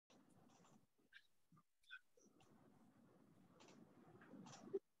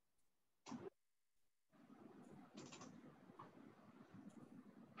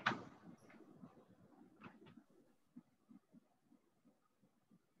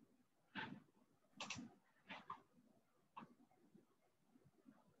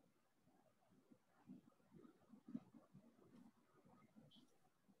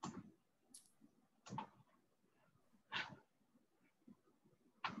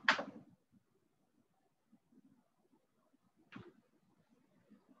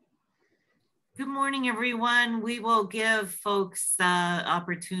morning, everyone. We will give folks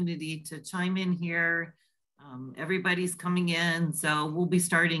opportunity to chime in here. Everybody's coming in, so we'll be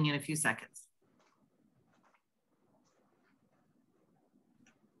starting in a few seconds.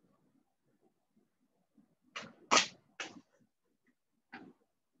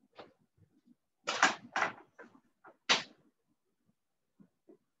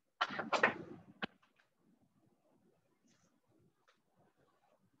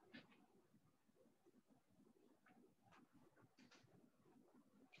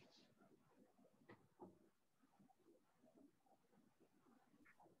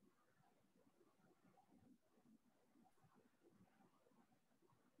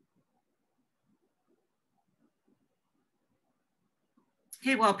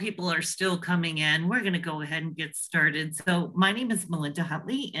 Okay, while people are still coming in, we're going to go ahead and get started. So my name is Melinda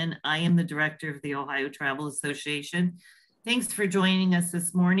Huntley, and I am the director of the Ohio Travel Association. Thanks for joining us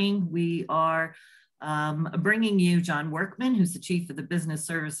this morning. We are bringing you John Werkman, who's the chief of the Business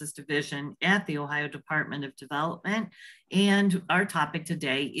Services Division at the Ohio Department of Development. And our topic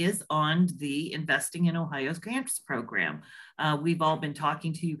today is on the Investing in Ohio's Grants program. We've all been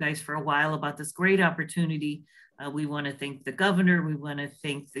talking to you guys for a while about this great opportunity. We want to thank the governor. We want to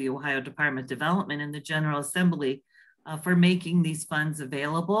thank the Ohio Department of Development and the General Assembly for making these funds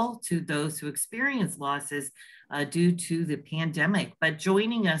available to those who experience losses due to the pandemic. But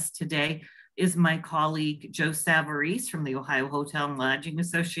joining us today is my colleague, Joe Savarese from the Ohio Hotel and Lodging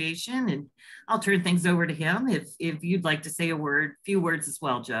Association. And I'll turn things over to him if you'd like to say a few words as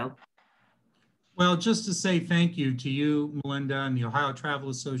well, Joe. Well, just to say thank you to you, Melinda, and the Ohio Travel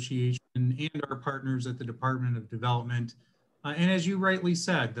Association and our partners at the Department of Development. And as you rightly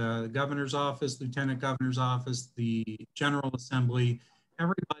said, the governor's office, lieutenant governor's office, the General Assembly,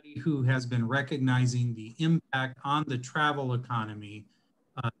 everybody who has been recognizing the impact on the travel economy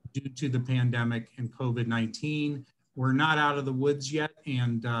due to the pandemic and COVID-19. We're not out of the woods yet,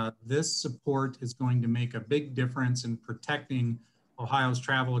 and this support is going to make a big difference in protecting Ohio's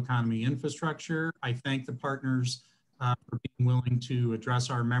travel economy infrastructure. I thank the partners for being willing to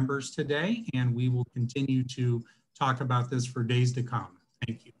address our members today, and we will continue to talk about this for days to come.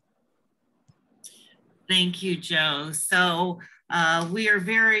 Thank you. Thank you, Joe. So we are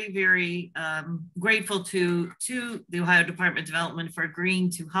very, very grateful to the Ohio Department of Development for agreeing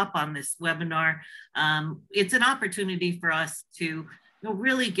to hop on this webinar. It's an opportunity for us to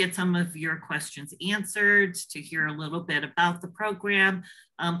really get some of your questions answered, to hear a little bit about the program.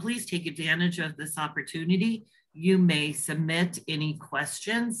 Please take advantage of this opportunity. You may submit any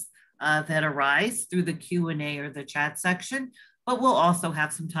questions that arise through the Q&A or the chat section, but we'll also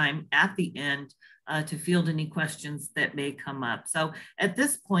have some time at the end to field any questions that may come up. So at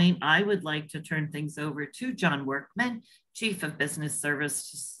this point, I would like to turn things over to John Werkman, Chief of Business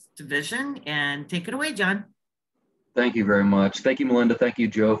Services Division, and take it away, John. Thank you very much. Thank you, Melinda. Thank you,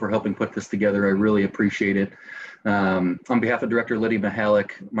 Joe, for helping put this together. I really appreciate it. On behalf of Director Lydia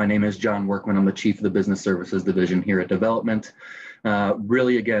Mihalik, my name is John Werkman. I'm the Chief of the Business Services Division here at Development.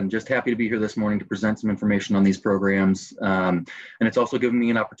 Really, again, just happy to be here this morning to present some information on these programs. And it's also given me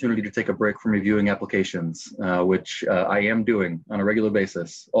an opportunity to take a break from reviewing applications, which I am doing on a regular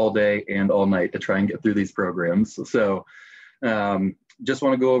basis all day and all night to try and get through these programs. So just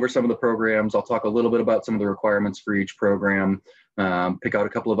want to go over some of the programs. I'll talk a little bit about some of the requirements for each program, pick out a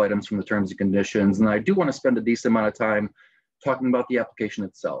couple of items from the terms and conditions. And I do want to spend a decent amount of time talking about the application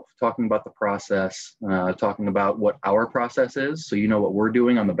itself, talking about the process, talking about what our process is. So you know what we're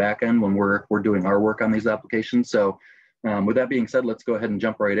doing on the back end when we're doing our work on these applications. So with that being said, let's go ahead and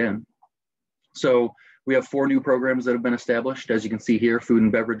jump right in. So we have 4 new programs that have been established. As you can see here, food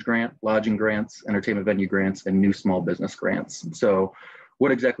and beverage grant, lodging grants, entertainment venue grants, and new small business grants. So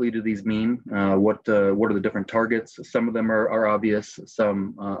what exactly do these mean? What are the different targets? Some of them are obvious,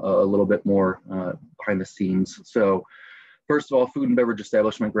 some a little bit more behind the scenes. So first of all, food and beverage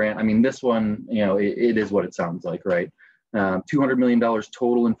establishment grant. I mean, this one, it is what it sounds like, right? $200 million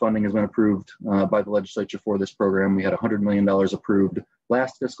total in funding has been approved by the legislature for this program. We had $100 million approved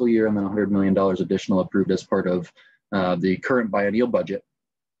last fiscal year, and then $100 million additional approved as part of the current biennial budget.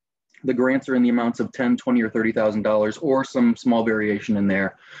 The grants are in the amounts of $10,000, $20,000, or $30,000, or some small variation in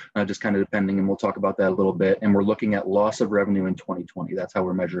there, just kind of depending, and we'll talk about that a little bit. And we're looking at loss of revenue in 2020. That's how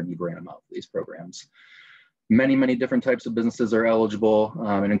we're measuring the grant amount for these programs. Many, many different types of businesses are eligible.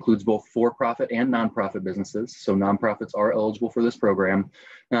 It includes both for-profit and nonprofit businesses. So nonprofits are eligible for this program.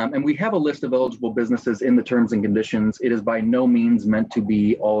 And we have a list of eligible businesses in the terms and conditions. It is by no means meant to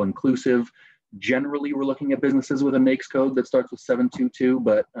be all-inclusive. Generally, we're looking at businesses with a NAICS code that starts with 722,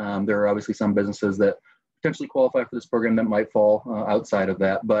 but there are obviously some businesses that potentially qualify for this program that might fall outside of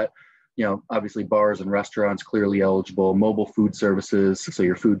that. But obviously bars and restaurants clearly eligible, mobile food services, so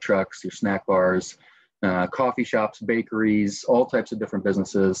your food trucks, your snack bars, coffee shops, bakeries, all types of different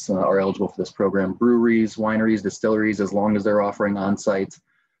businesses are eligible for this program. Breweries, wineries, distilleries, as long as they're offering on-site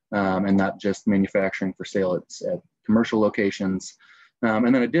and not just manufacturing for sale at commercial locations.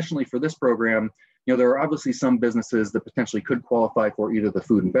 And then additionally for this program, there are obviously some businesses that potentially could qualify for either the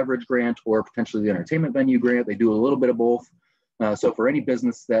food and beverage grant or potentially the entertainment venue grant. They do a little bit of both. So for any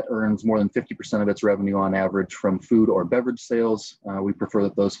business that earns more than 50% of its revenue on average from food or beverage sales, we prefer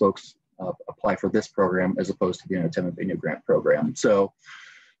that those folks apply for this program as opposed to the entertainment venue grant program. So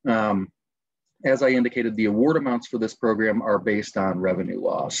as I indicated, the award amounts for this program are based on revenue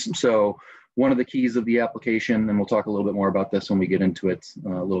loss. So one of the keys of the application, and we'll talk a little bit more about this when we get into it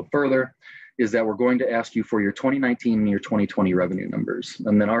a little further, is that we're going to ask you for your 2019 and your 2020 revenue numbers.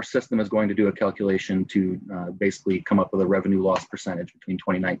 And then our system is going to do a calculation to basically come up with a revenue loss percentage between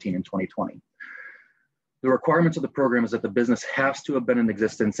 2019 and 2020. The requirements of the program is that the business has to have been in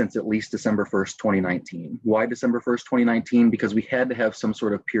existence since at least December 1st, 2019. Why December 1st, 2019? Because we had to have some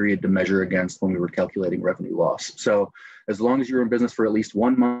sort of period to measure against when we were calculating revenue loss. So as long as you're in business for at least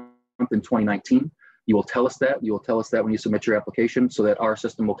 1 month in 2019, you will tell us that. You will tell us that when you submit your application so that our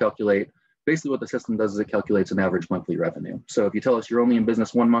system will calculate. Basically what the system does is it calculates an average monthly revenue. So if you tell us you're only in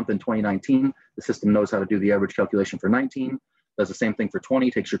business 1 month in 2019, the system knows how to do the average calculation for 19, does the same thing for 20,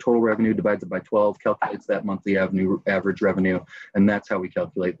 takes your total revenue, divides it by 12, calculates that monthly average revenue, and that's how we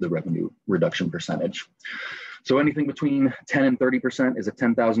calculate the revenue reduction percentage. So anything between 10 and 30% is a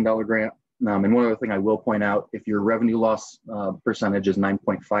 $10,000 grant. And one other thing I will point out, if your revenue loss percentage is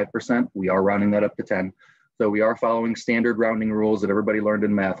 9.5%, we are rounding that up to 10. So we are following standard rounding rules that everybody learned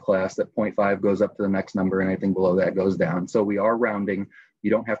in math class, that 0.5 goes up to the next number and anything below that goes down. So we are rounding.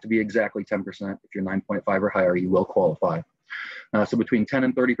 You don't have to be exactly 10%. If you're 9.5 or higher, you will qualify. So between 10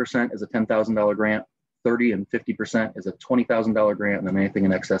 and 30% is a $10,000 grant, 30 and 50% is a $20,000 grant, and then anything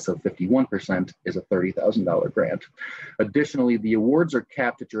in excess of 51% is a $30,000 grant. Additionally, the awards are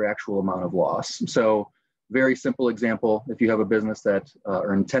capped at your actual amount of loss. So very simple example, if you have a business that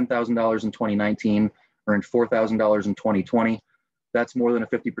earned $10,000 in 2019, earned $4,000 in 2020, that's more than a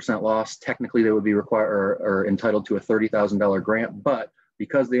 50% loss. Technically, they would be required or entitled to a $30,000 grant, but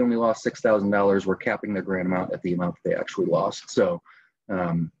because they only lost $6,000, we're capping their grant amount at the amount that they actually lost. So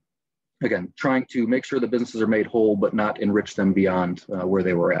again, trying to make sure the businesses are made whole, but not enrich them beyond where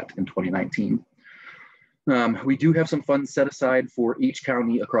they were at in 2019. We do have some funds set aside for each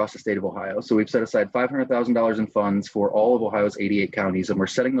county across the state of Ohio. So we've set aside $500,000 in funds for all of Ohio's 88 counties, and we're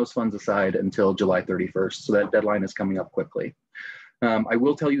setting those funds aside until July 31st. So that deadline is coming up quickly. I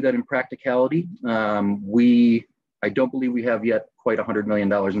will tell you that in practicality, I don't believe we have yet quite $100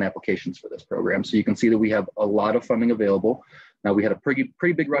 million in applications for this program. So you can see that we have a lot of funding available. Now we had a pretty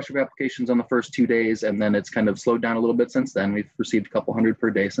big rush of applications on the first 2 days, and then it's kind of slowed down a little bit since then. We've received a couple hundred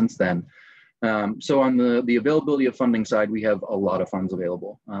per day since then. So on the availability of funding side, we have a lot of funds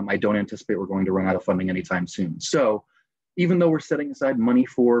available. I don't anticipate we're going to run out of funding anytime soon. So even though we're setting aside money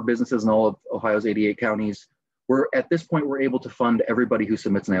for businesses in all of Ohio's 88 counties, at this point, we're able to fund everybody who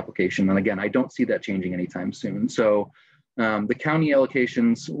submits an application. And again, I don't see that changing anytime soon. So the county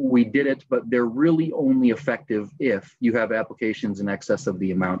allocations, we did it, but they're really only effective if you have applications in excess of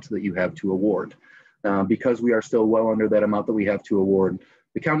the amount that you have to award. Because we are still well under that amount that we have to award,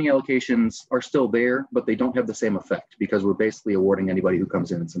 the county allocations are still there, but they don't have the same effect because we're basically awarding anybody who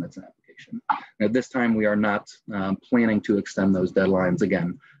comes in and submits an application. And at this time, we are not planning to extend those deadlines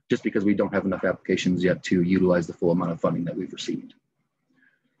again, just because we don't have enough applications yet to utilize the full amount of funding that we've received.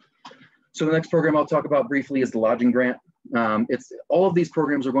 So the next program I'll talk about briefly is the lodging grant. All of these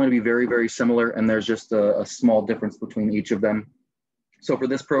programs are going to be very, very similar, and there's just a small difference between each of them. So for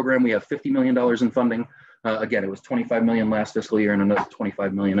this program, we have $50 million in funding. Again, it was $25 million last fiscal year and another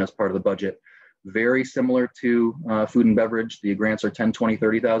 $25 million as part of the budget. Very similar to food and beverage. The grants are $10,000,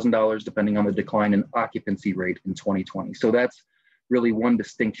 $20,000, $30,000, depending on the decline in occupancy rate in 2020. So that's really one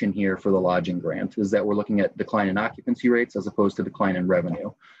distinction here for the lodging grant, is that we're looking at decline in occupancy rates as opposed to decline in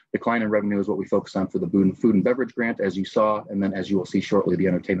revenue. Decline in revenue is what we focus on for the food and beverage grant, as you saw, and then as you will see shortly, the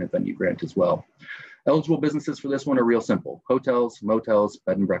entertainment venue grant as well. Eligible businesses for this one are real simple: hotels, motels,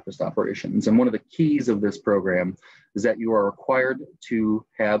 bed and breakfast operations. And one of the keys of this program is that you are required to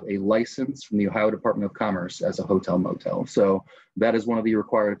have a license from the Ohio Department of Commerce as a hotel motel. So that is one of the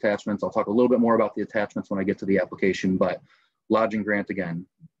required attachments. I'll talk a little bit more about the attachments when I get to the application, but lodging grant, again,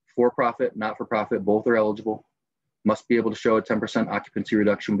 for-profit, not-for-profit, both are eligible. Must be able to show a 10% occupancy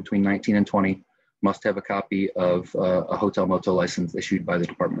reduction between 19 and 20. Must have a copy of a hotel motel license issued by the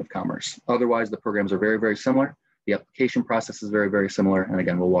Department of Commerce. Otherwise, the programs are very, very similar. The application process is very, very similar. And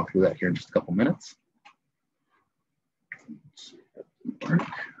again, we'll walk through that here in just a couple minutes.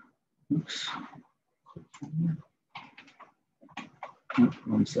 Oops.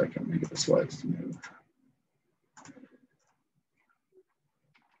 One second, let me get the slides to move.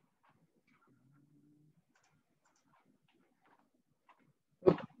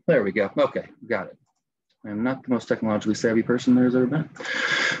 Oh, there we go. Okay, got it. I'm not the most technologically savvy person there's ever been.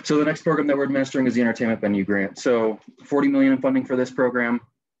 So the next program that we're administering is the Entertainment Venue Grant. So $40 million in funding for this program.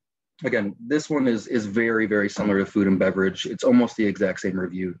 Again, this one is very, very similar to food and beverage. It's almost the exact same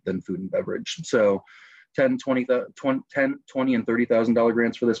review than food and beverage. So $10, $20, and $30,000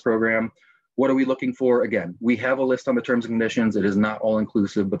 grants for this program. What are we looking for? Again, we have a list on the terms and conditions. It is not all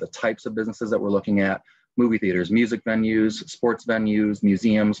inclusive, but the types of businesses that we're looking at: movie theaters, music venues, sports venues,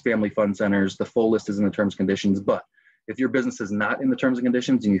 museums, family fun centers. The full list is in the terms and conditions. But if your business is not in the terms and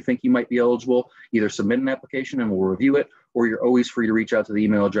conditions and you think you might be eligible, either submit an application and we'll review it, or you're always free to reach out to the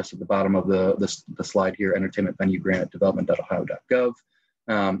email address at the bottom of the slide here, entertainmentvenuegrant@development.ohio.gov.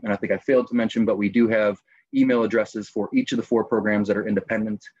 And I think I failed to mention, but we do have email addresses for each of the 4 programs that are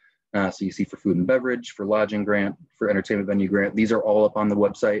independent. So you see for food and beverage, for lodging grant, for entertainment venue grant. These are all up on the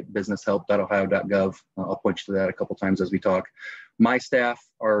website, businesshelp.ohio.gov. I'll point you to that a couple times as we talk. My staff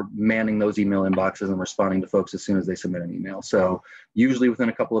are manning those email inboxes and responding to folks as soon as they submit an email. So usually within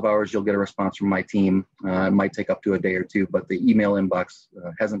a couple of hours, you'll get a response from my team. It might take up to a day or two, but the email inbox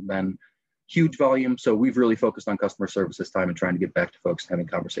hasn't been huge volume. So we've really focused on customer service this time and trying to get back to folks and having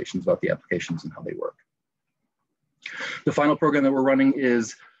conversations about the applications and how they work. The final program that we're running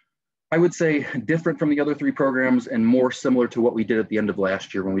is, I would say, different from the other 3 programs and more similar to what we did at the end of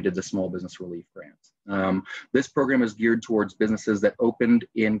last year when we did the Small Business Relief Grant. This program is geared towards businesses that opened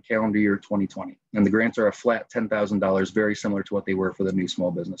in calendar year 2020. And the grants are a flat $10,000, very similar to what they were for the new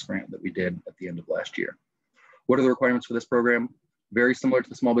Small Business Grant that we did at the end of last year. What are the requirements for this program? Very similar to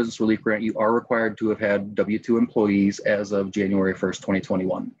the Small Business Relief Grant, you are required to have had W-2 employees as of January 1st,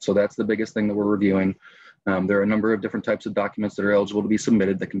 2021. So that's the biggest thing that we're reviewing. There are a number of different types of documents that are eligible to be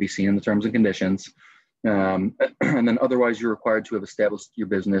submitted that can be seen in the terms and conditions. And then otherwise, you're required to have established your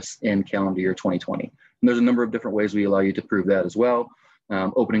business in calendar year 2020. And there's a number of different ways we allow you to prove that as well.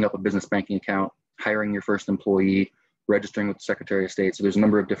 Opening up a business banking account, hiring your first employee, registering with the Secretary of State. So there's a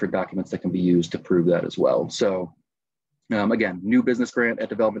number of different documents that can be used to prove that as well. So again, new business grant at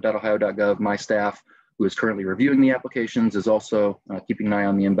development.ohio.gov. My staff, who is currently reviewing the applications, is also keeping an eye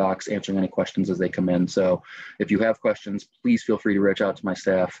on the inbox, answering any questions as they come in. So if you have questions, please feel free to reach out to my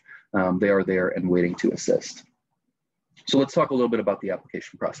staff. They are there and waiting to assist. So let's talk a little bit about the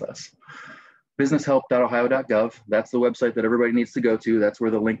application process. businesshelp.ohio.gov, that's the website that everybody needs to go to. That's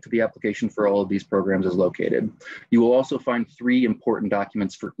where the link to the application for all of these programs is located. You will also find 3 important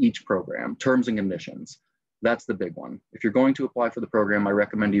documents for each program: terms and conditions. That's the big one. If you're going to apply for the program, I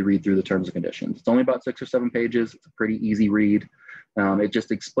recommend you read through the terms and conditions. It's only about 6 or 7 pages. It's a pretty easy read. It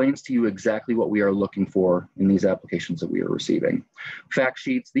just explains to you exactly what we are looking for in these applications that we are receiving. Fact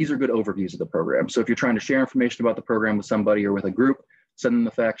sheets, these are good overviews of the program. So if you're trying to share information about the program with somebody or with a group, send them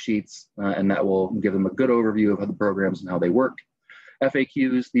the fact sheets, and that will give them a good overview of how the programs and how they work.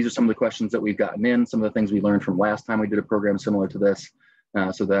 FAQs, these are some of the questions that we've gotten in, some of the things we learned from last time we did a program similar to this.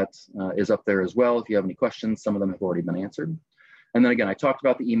 So that is up there as well. If you have any questions, some of them have already been answered. And then again, I talked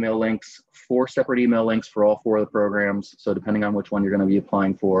about the email links, 4 separate email links for all 4 of the programs. So depending on which one you're going to be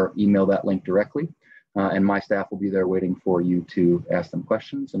applying for, email that link directly. And my staff will be there waiting for you to ask them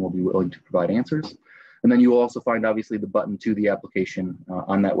questions, and we'll be willing to provide answers. And then you will also find, obviously, the button to the application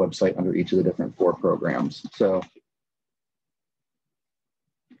on that website under each of the different 4 programs. So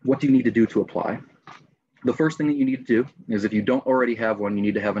what do you need to do to apply? The first thing that you need to do is, if you don't already have one, you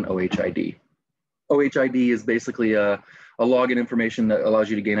need to have an OHID. OHID is basically a login information that allows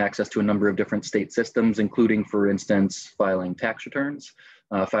you to gain access to a number of different state systems, including, for instance, filing tax returns,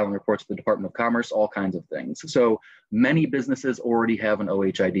 filing reports to the Department of Commerce, all kinds of things. So many businesses already have an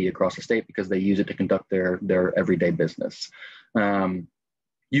OHID across the state because they use it to conduct their everyday business.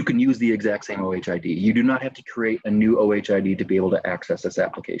 You can use the exact same OHID. You do not have to create a new OHID to be able to access this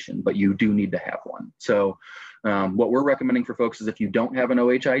application, but you do need to have one. So what we're recommending for folks is, if you don't have an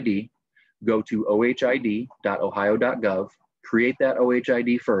OHID, go to ohid.ohio.gov, create that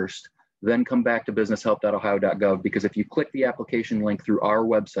OHID first, then come back to businesshelp.ohio.gov, because if you click the application link through our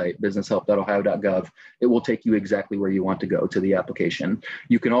website, businesshelp.ohio.gov, it will take you exactly where you want to go, to the application.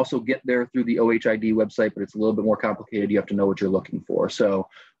 You can also get there through the OHID website, but it's a little bit more complicated. You have to know what you're looking for. So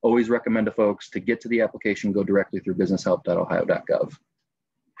always recommend to folks to get to the application, go directly through businesshelp.ohio.gov.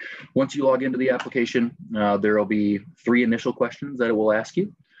 Once you log into the application, there will be 3 initial questions that it will ask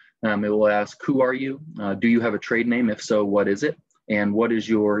you. It will ask, who are you? Do you have a trade name? If so, what is it? And what is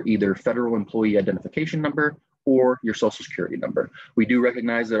your either federal employee identification number or your social security number? We do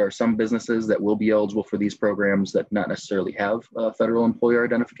recognize there are some businesses that will be eligible for these programs that not necessarily have a federal employer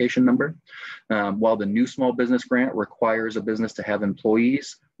identification number. While the new small business grant requires a business to have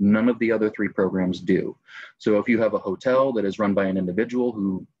employees, none of the other three programs do. So if you have a hotel that is run by an individual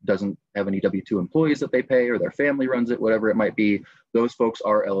who doesn't have any W-2 employees that they pay, or their family runs it, whatever it might be, those folks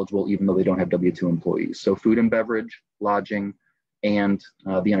are eligible even though they don't have W-2 employees. So food and beverage, lodging, and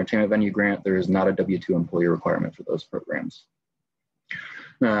the entertainment venue grant, there is not a W-2 employee requirement for those programs.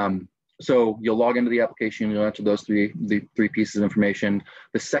 So you'll log into the application, you'll enter those three pieces of information.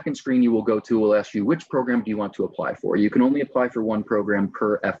 The second screen you will go to will ask you, which program do you want to apply for? You can only apply for one program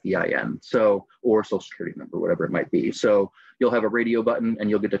per FEIN, or social security number, whatever it might be. So you'll have a radio button and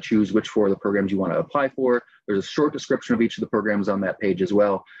you'll get to choose which four of the programs you want to apply for. There's a short description of each of the programs on that page as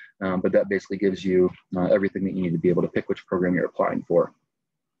well, but that basically gives you everything that you need to be able to pick which program you're applying for.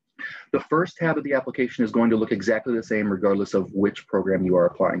 The first tab of the application is going to look exactly the same regardless of which program you are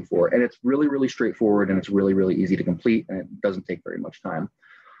applying for. And it's really, really straightforward, and it's really, really easy to complete, and it doesn't take very much time.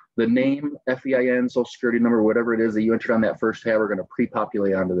 The name, FEIN, social security number, whatever it is that you entered on that first tab are going to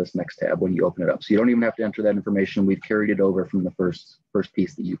pre-populate onto this next tab when you open it up. So you don't even have to enter that information. We've carried it over from the first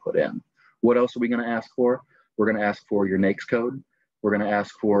piece that you put in. What else are we going to ask for? We're going to ask for your NAICS code. We're going to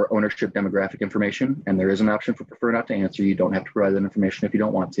ask for ownership demographic information, and there is an option for prefer not to answer. You don't have to provide that information if you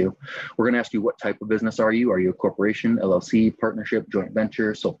don't want to. We're going to ask you, what type of business are you? Are you a corporation, LLC, partnership, joint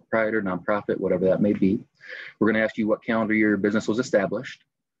venture, sole proprietor, nonprofit, whatever that may be? We're going to ask you what calendar year your business was established.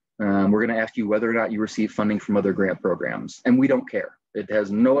 We're going to ask you whether or not you receive funding from other grant programs, and we don't care. It has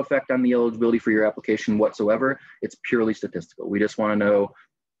no effect on the eligibility for your application whatsoever. It's purely statistical. We just want to know,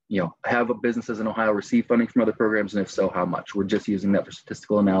 have businesses in Ohio receive funding from other programs, and if so, how much? We're just using that for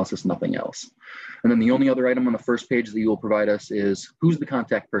statistical analysis, nothing else. And then the only other item on the first page that you will provide us is, who's the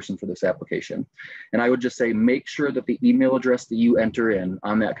contact person for this application? And I would just say, make sure that the email address that you enter in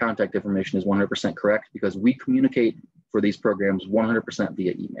on that contact information is 100% correct, because we communicate for these programs 100%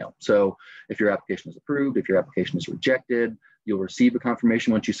 via email. So if your application is approved, if your application is rejected, you'll receive a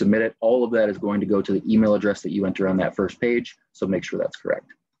confirmation once you submit it. All of that is going to go to the email address that you enter on that first page, so make sure that's correct.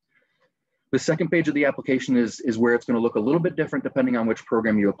 The second page of the application is where it's going to look a little bit different depending on which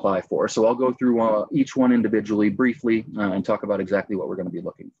program you apply for. So I'll go through each one individually briefly and talk about exactly what we're going to be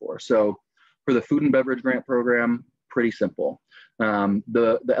looking for. So for the food and beverage grant program, pretty simple.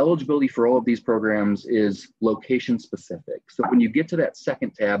 The eligibility for all of these programs is location specific. So when you get to that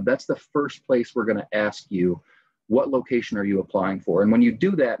second tab, that's the first place we're going to ask you, what location are you applying for? And when you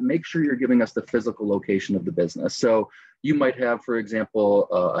do that, make sure you're giving us the physical location of the business. So you might have, for example,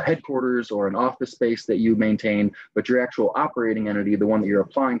 a headquarters or an office space that you maintain, but your actual operating entity, the one that you're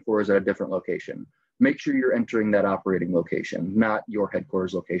applying for, is at a different location. Make sure you're entering that operating location, not your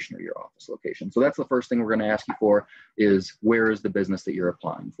headquarters location or your office location. So that's the first thing we're going to ask you for, is where is the business that you're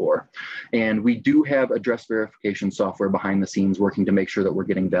applying for? And we do have address verification software behind the scenes working to make sure that we're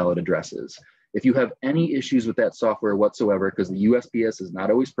getting valid addresses. If you have any issues with that software whatsoever, because the USPS is not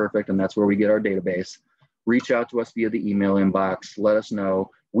always perfect, and that's where we get our database, reach out to us via the email inbox, let us know.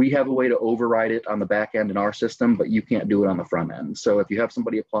 We have a way to override it on the back end in our system, but you can't do it on the front end. So if you have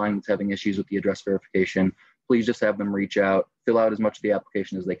somebody applying that's having issues with the address verification, please just have them reach out, fill out as much of the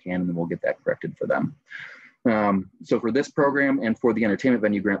application as they can, and then we'll get that corrected for them. So for this program and for the entertainment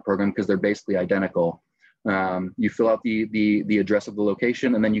venue grant program, because they're basically identical, you fill out the address of the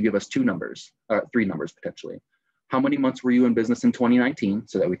location, and then you give us three numbers potentially. How many months were you in business in 2019,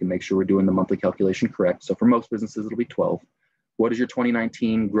 so that we can make sure we're doing the monthly calculation correct. So for most businesses, it'll be 12. What is your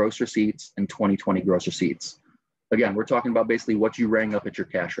 2019 gross receipts and 2020 gross receipts? Again, we're talking about basically what you rang up at your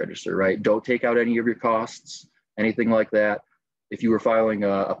cash register, right? Don't take out any of your costs, anything like that. If you were filing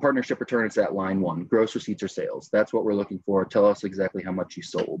a partnership return, it's at line 1, gross receipts or sales. That's what we're looking for. Tell us exactly how much you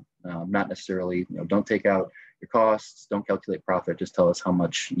sold. Not necessarily, don't take out your costs, don't calculate profit, just tell us how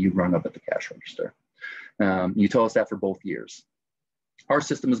much you rung up at the cash register. You tell us that for both years. Our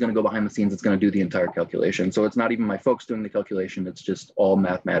system is going to go behind the scenes. It's going to do the entire calculation. So it's not even my folks doing the calculation. It's just all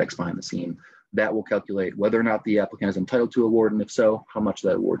mathematics behind the scene. That will calculate whether or not the applicant is entitled to award, and if so, how much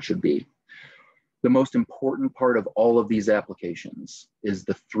that award should be. The most important part of all of these applications is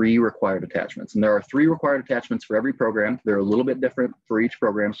the 3 required attachments. And there are 3 required attachments for every program. They're a little bit different for each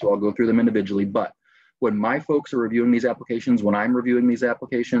program, so I'll go through them individually. But when my folks are reviewing these applications, when I'm reviewing these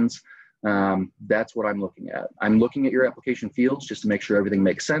applications, that's what I'm looking at. I'm looking at your application fields just to make sure everything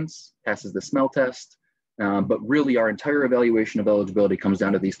makes sense, passes the smell test. But really, our entire evaluation of eligibility comes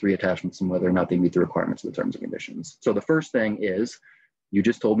down to these 3 attachments and whether or not they meet the requirements of the terms and conditions. So the first thing is, You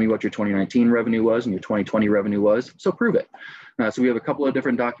just told me what your 2019 revenue was and your 2020 revenue was, so prove it. So we have a couple of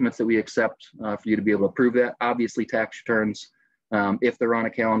different documents that we accept for you to be able to prove that. Obviously, tax returns, if they're on a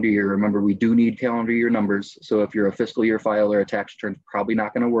calendar year, remember we do need calendar year numbers. So if you're a fiscal year filer, a tax return is probably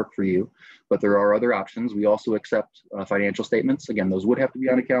not going to work for you, but there are other options. We also accept financial statements. Again, those would have to be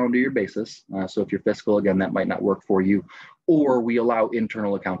on a calendar year basis. So if you're fiscal, again, that might not work for you. Or we allow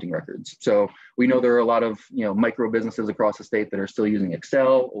internal accounting records. So we know there are a lot of micro businesses across the state that are still using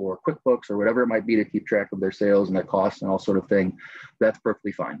Excel or QuickBooks or whatever it might be to keep track of their sales and their costs and all sort of thing. That's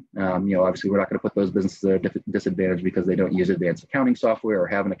perfectly fine. Obviously we're not going to put those businesses at a disadvantage because they don't use advanced accounting software or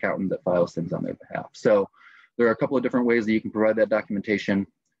have an accountant that files things on their behalf. So there are a couple of different ways that you can provide that documentation.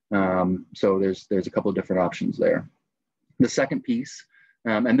 So there's a couple of different options there. The second piece,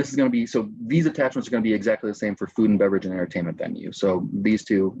 and this is going to be, so these attachments are going to be exactly the same for food and beverage and entertainment venue. So these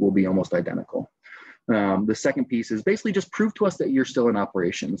two will be almost identical. The second piece is basically just prove to us that you're still in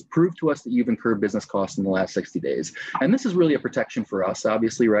operations. Prove to us that you've incurred business costs in the last 60 days. And this is really a protection for us,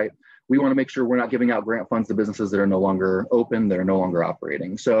 obviously, right? We want to make sure we're not giving out grant funds to businesses that are no longer open, that are no longer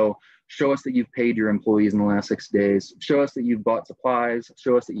operating. So show us that you've paid your employees in the last 6 days. Show us that you've bought supplies.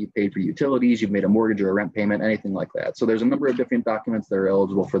 Show us that you've paid for utilities, you've made a mortgage or a rent payment, anything like that. So there's a number of different documents that are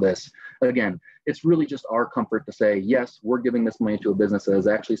eligible for this. Again, it's really just our comfort to say, yes, we're giving this money to a business that is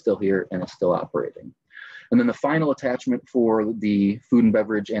actually still here and is still operating. And then the final attachment for the food and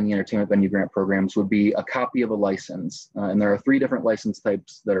beverage and the entertainment venue grant programs would be a copy of a license. And there are 3 different license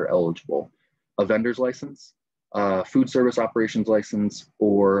types that are eligible: a vendor's license, a food service operations license,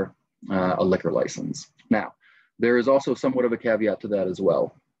 or a liquor license. Now, there is also somewhat of a caveat to that as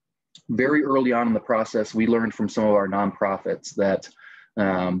well. Very early on in the process, we learned from some of our nonprofits that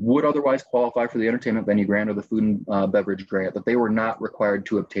would otherwise qualify for the entertainment venue grant or the food and beverage grant, that they were not required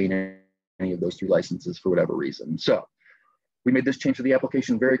to obtain any of those 3 licenses for whatever reason. So we made this change to the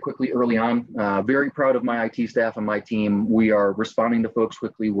application very quickly early on. Very proud of my IT staff and my team. We are responding to folks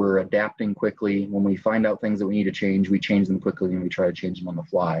quickly. We're adapting quickly. When we find out things that we need to change, we change them quickly and we try to change them on the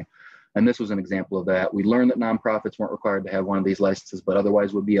fly. And this was an example of that. We learned that nonprofits weren't required to have one of these licenses, but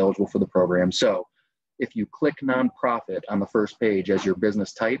otherwise would be eligible for the program. So if you click nonprofit on the first page as your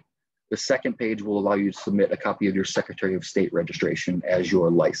business type, the second page will allow you to submit a copy of your Secretary of State registration as your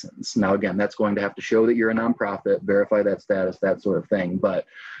license. Now, again, that's going to have to show that you're a nonprofit, verify that status, that sort of thing. But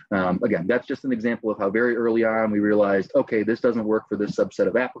again, that's just an example of how very early on we realized, okay, this doesn't work for this subset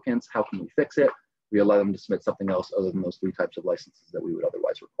of applicants. How can we fix it? We allow them to submit something else other than those 3 types of licenses that we would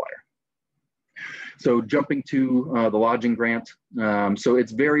otherwise require. So jumping to the lodging grant. So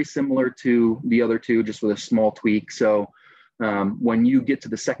it's very similar to the other 2, just with a small tweak. So when you get to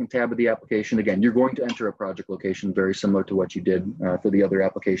the second tab of the application, again, you're going to enter a project location very similar to what you did for the other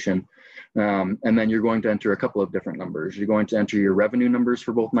application. And then you're going to enter a couple of different numbers. You're going to enter your revenue numbers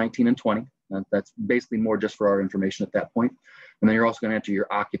for both 19 and 20. That's basically more just for our information at that point. And then you're also going to enter your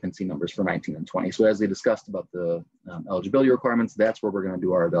occupancy numbers for 19 and 20. So as they discussed about the eligibility requirements, that's where we're going to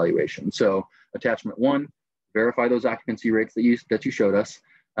do our evaluation. So attachment 1, verify those occupancy rates that you showed us.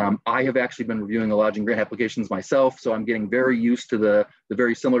 I have actually been reviewing the lodging grant applications myself, so I'm getting very used to the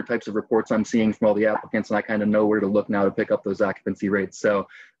very similar types of reports I'm seeing from all the applicants, and I kind of know where to look now to pick up those occupancy rates. So it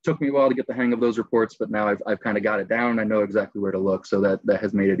took me a while to get the hang of those reports, but now I've kind of got it down. I know exactly where to look, so that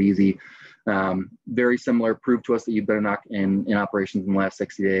has made it easy. Very similar, prove to us that you've been in operations in the last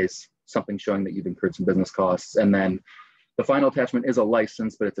 60 days, something showing that you've incurred some business costs. And then the final attachment is a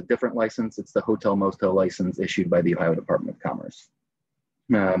license, but it's a different license. It's the hotel motel license issued by the Ohio Department of Commerce.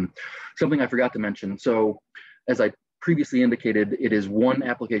 Something I forgot to mention. So as I previously indicated, it is 1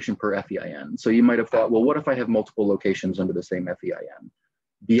 application per FEIN. So you might have thought, well, what if I have multiple locations under the same FEIN?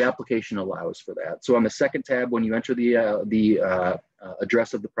 The application allows for that. So on the second tab, when you enter the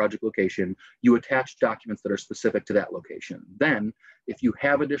address of the project location, you attach documents that are specific to that location. Then, if you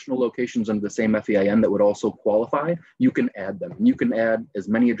have additional locations under the same FEIN that would also qualify, you can add them. And you can add as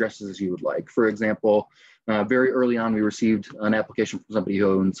many addresses as you would like. For example, very early on, we received an application from somebody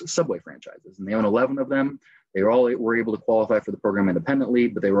who owns Subway franchises, and they own 11 of them. They were able to qualify for the program independently,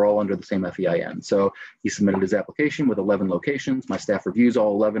 but they were all under the same FEIN. So he submitted his application with 11 locations. My staff reviews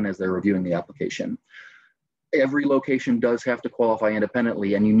all 11 as they're reviewing the application. Every location does have to qualify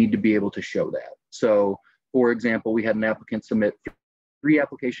independently, and you need to be able to show that. So, for example, we had an applicant submit 3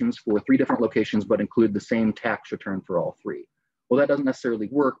 applications for 3 different locations, but include the same tax return for all 3. Well, that doesn't necessarily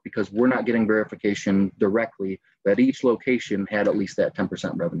work because we're not getting verification directly that each location had at least that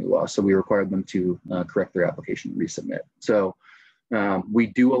 10% revenue loss. So we required them to correct their application and resubmit. So we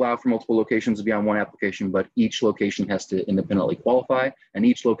do allow for multiple locations to be on one application, but each location has to independently qualify, and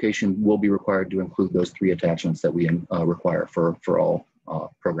each location will be required to include those 3 attachments that we require for all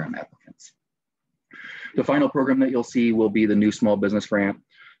program applicants. The final program that you'll see will be the new small business grant.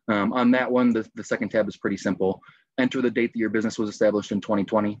 On that one, the second tab is pretty simple. Enter the date that your business was established in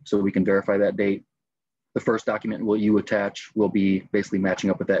 2020 so we can verify that date. The first document you attach will be basically matching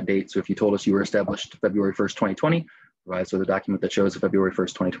up with that date. So if you told us you were established February 1st, 2020, provide us with a document that shows the February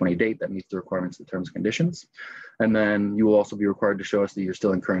 1st, 2020 date that meets the requirements of the terms and conditions. And then you will also be required to show us that you're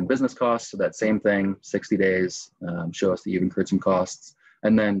still incurring business costs. So that same thing, 60 days, show us that you've incurred some costs.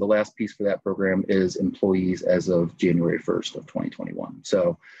 And then the last piece for that program is employees as of January 1st of 2021.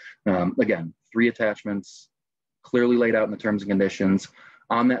 So again, 3 attachments clearly laid out in the terms and conditions.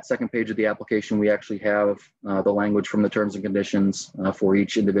 On that second page of the application, we actually have the language from the terms and conditions for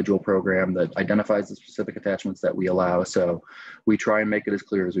each individual program that identifies the specific attachments that we allow. So we try and make it as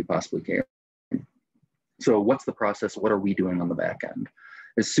clear as we possibly can. So what's the process? What are we doing on the back end?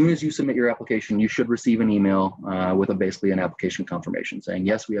 As soon as you submit your application, you should receive an email with basically an application confirmation saying,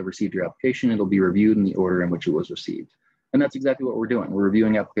 yes, we have received your application. It'll be reviewed in the order in which it was received. And that's exactly what we're doing. We're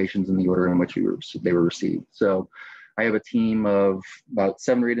reviewing applications in the order in which they were received. So I have a team of about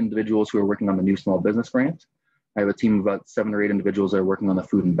 7 or 8 individuals who are working on the new small business grant. I have a team of about 7 or 8 individuals that are working on the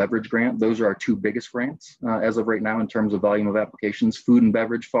food and beverage grant. Those are our 2 biggest grants as of right now in terms of volume of applications. Food and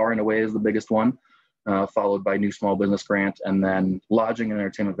beverage far and away is the biggest one, followed by new small business grant, and then lodging and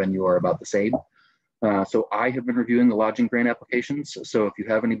entertainment venue are about the same. So I have been reviewing the lodging grant applications. So if you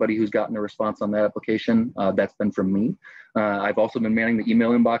have anybody who's gotten a response on that application, that's been from me. I've also been manning the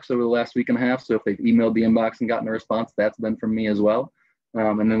email inbox over the last week and a half. So if they've emailed the inbox and gotten a response, that's been from me as well.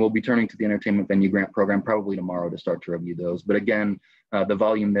 And then we'll be turning to the entertainment venue grant program probably tomorrow to start to review those. But again, the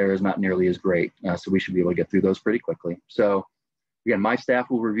volume there is not nearly as great. So we should be able to get through those pretty quickly. So again, my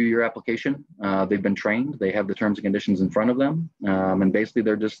staff will review your application. They've been trained. They have the terms and conditions in front of them. And basically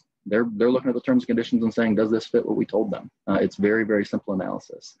they're looking at the terms and conditions and saying, does this fit what we told them? It's very, very simple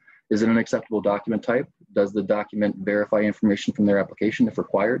analysis. Is it an acceptable document type? Does the document verify information from their application if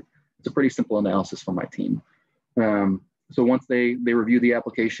required? It's a pretty simple analysis for my team. So once they review the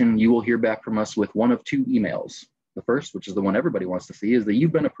application, you will hear back from us with one of 2 emails. The first, which is the one everybody wants to see, is the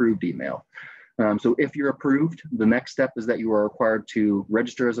you've been approved email. So if you're approved, the next step is that you are required to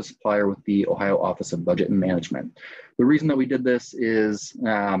register as a supplier with the Ohio Office of Budget and Management. The reason that we did this is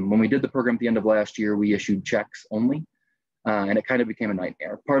when we did the program at the end of last year, we issued checks only, and it kind of became a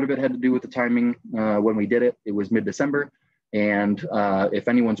nightmare. Part of it had to do with the timing when we did it. It was mid-December. And if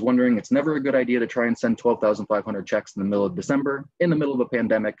anyone's wondering, it's never a good idea to try and send 12,500 checks in the middle of December, in the middle of a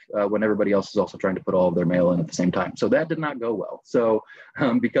pandemic, when everybody else is also trying to put all of their mail in at the same time. So that did not go well. So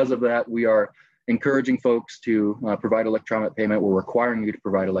because of that, we are encouraging folks to provide electronic payment. We're requiring you to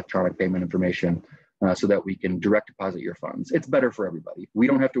provide electronic payment information so that we can direct deposit your funds. It's better for everybody. We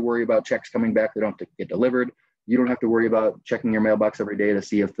don't have to worry about checks coming back. They don't have to get delivered. You don't have to worry about checking your mailbox every day to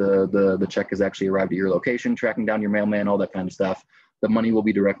see if the check has actually arrived at your location, tracking down your mailman, all that kind of stuff. The money will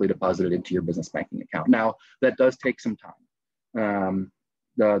be directly deposited into your business banking account. Now, that does take some time.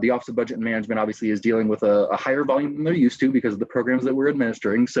 The Office of Budget and Management obviously is dealing with a higher volume than they're used to because of the programs that we're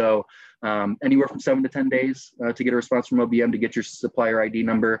administering. So anywhere from 7 to 10 days to get a response from OBM to get your supplier ID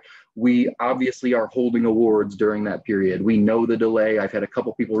number. We obviously are holding awards during that period. We know the delay. I've had a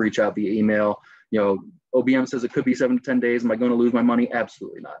couple people reach out via email. OBM says it could be 7 to 10 days. Am I going to lose my money?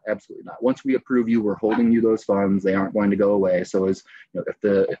 Absolutely not. Absolutely not. Once we approve you, we're holding you those funds. They aren't going to go away. So if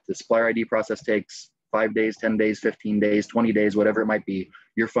the supplier ID process takes 5 days, 10 days, 15 days, 20 days, whatever it might be,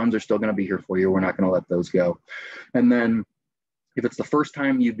 your funds are still going to be here for you. We're not going to let those go. And then if it's the first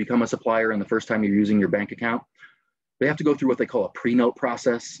time you've become a supplier and the first time you're using your bank account, they have to go through what they call a pre-note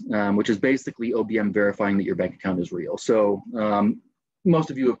process, which is basically OBM verifying that your bank account is real. So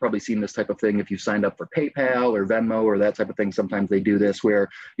most of you have probably seen this type of thing if you signed up for PayPal or Venmo or that type of thing. Sometimes they do this where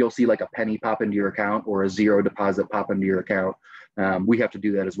you'll see like a penny pop into your account or a 0 deposit pop into your account. We have to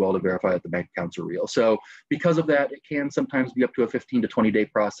do that as well to verify that the bank accounts are real. So because of that, it can sometimes be up to a 15 to 20 day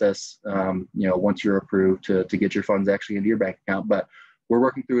process, once you're approved to get your funds actually into your bank account. But we're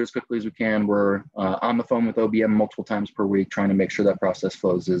working through it as quickly as we can. We're on the phone with OBM multiple times per week, trying to make sure that process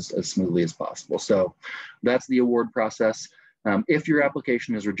flows as smoothly as possible. So that's the award process. If your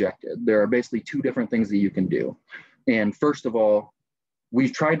application is rejected, there are basically 2 different things that you can do. And first of all,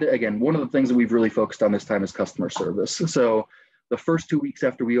 we've tried to, again, one of the things that we've really focused on this time is customer service. So the first 2 weeks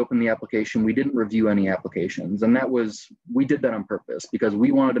after we opened the application, we didn't review any applications. And we did that on purpose because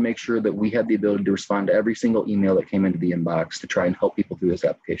we wanted to make sure that we had the ability to respond to every single email that came into the inbox to try and help people through this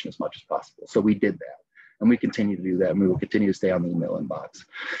application as much as possible. So we did that. And we continue to do that, and we will continue to stay on the email inbox.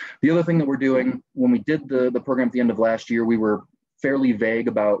 The other thing that we're doing, when we did the program at the end of last year, we were fairly vague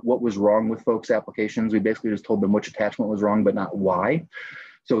about what was wrong with folks' applications. We basically just told them which attachment was wrong, but not why.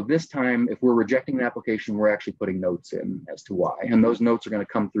 So this time, if we're rejecting an application, we're actually putting notes in as to why. And those notes are going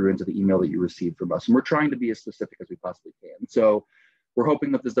to come through into the email that you receive from us. And we're trying to be as specific as we possibly can. So we're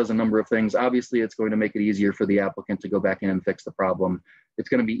hoping that this does a number of things. Obviously, it's going to make it easier for the applicant to go back in and fix the problem. It's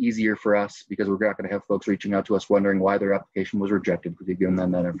going to be easier for us because we're not going to have folks reaching out to us wondering why their application was rejected because we've given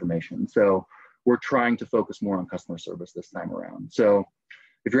them that information. So we're trying to focus more on customer service this time around. So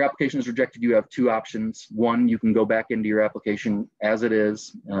if your application is rejected, you have two options. One, you can go back into your application as it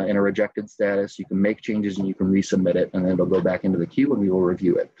is in a rejected status. You can make changes and you can resubmit it, and then it'll go back into the queue and we will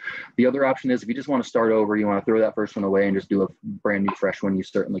review it. The other option is if you just want to start over, you want to throw that first one away and just do a brand new fresh one, you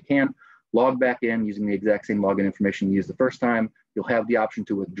certainly can. Log back in using the exact same login information you used the first time. You'll have the option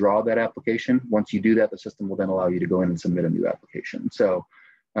to withdraw that application. Once you do that, the system will then allow you to go in and submit a new application. So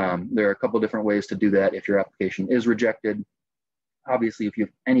there are a couple of different ways to do that if your application is rejected. Obviously, if you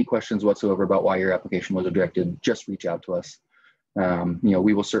have any questions whatsoever about why your application was rejected, just reach out to us.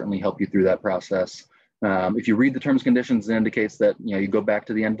 We will certainly help you through that process. If you read the terms and conditions, it indicates that you go back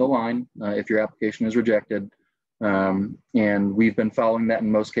to the end of the line if your application is rejected. And we've been following that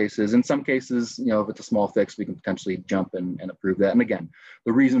in most cases. In some cases, if it's a small fix, we can potentially jump and approve that. And again,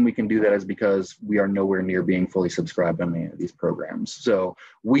 the reason we can do that is because we are nowhere near being fully subscribed on any of these programs. So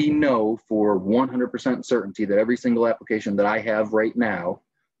we know for 100% certainty that every single application that I have right now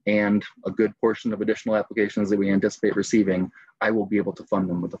and a good portion of additional applications that we anticipate receiving, I will be able to fund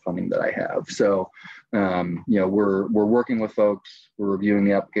them with the funding that I have. So, we're working with folks, we're reviewing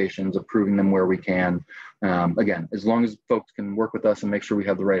the applications, approving them where we can. Again, as long as folks can work with us and make sure we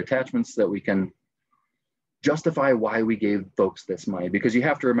have the right attachments so that we can justify why we gave folks this money, because you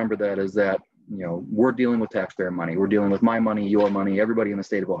have to remember that is that, we're dealing with taxpayer money. We're dealing with my money, your money, everybody in the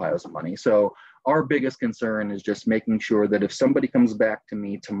state of Ohio's money. So our biggest concern is just making sure that if somebody comes back to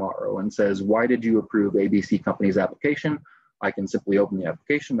me tomorrow and says, why did you approve ABC company's application? I can simply open the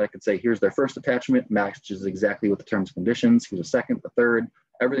application. I could say, here's their first attachment, matches exactly with the terms and conditions. Here's a second, the third,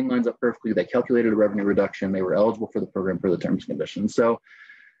 everything lines up perfectly. They calculated a revenue reduction. They were eligible for the program per the terms and conditions. So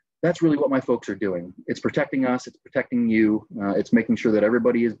that's really what my folks are doing. It's protecting us, it's protecting you, it's making sure that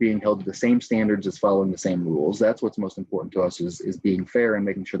everybody is being held to the same standards as following the same rules. That's what's most important to us is being fair and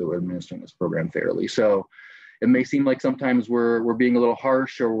making sure that we're administering this program fairly. So it may seem like sometimes we're being a little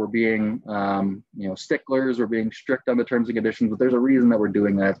harsh or we're being sticklers or being strict on the terms and conditions, but there's a reason that we're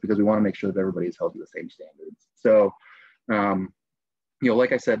doing that. It's because we want to make sure that everybody's held to the same standards. So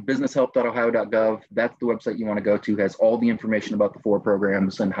like I said, businesshelp.ohio.gov, that's the website you want to go to, has all the information about the 4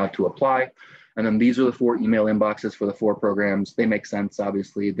 programs and how to apply. And then these are the 4 email inboxes for the 4 programs. They make sense,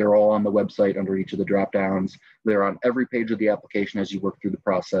 obviously. They're all on the website under each of the drop downs. They're on every page of the application as you work through the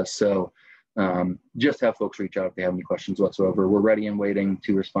process. So just have folks reach out if they have any questions whatsoever. We're ready and waiting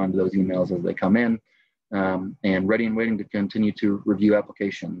to respond to those emails as they come in, and ready and waiting to continue to review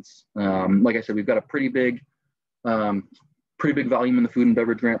applications. Like I said, we've got a pretty big volume in the food and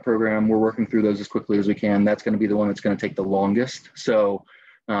beverage grant program. We're working through those as quickly as we can. That's going to be the one that's going to take the longest. So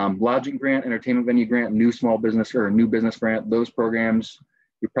lodging grant, entertainment venue grant, new small business or new business grant, those programs,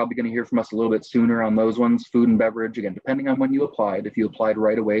 you're probably going to hear from us a little bit sooner on those ones. Food and beverage, again, depending on when you applied. If you applied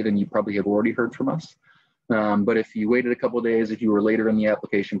right away, then you probably have already heard from us. But if you waited a couple of days, if you were later in the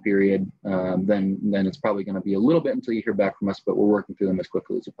application period, then it's probably going to be a little bit until you hear back from us, but we're working through them as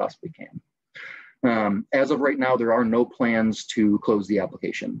quickly as we possibly can. As of right now, there are no plans to close the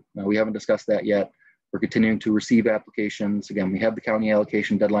application. We haven't discussed that yet. We're continuing to receive applications. Again, we have the county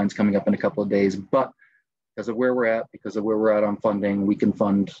allocation deadlines coming up in a couple of days, but because of where we're at on funding, we can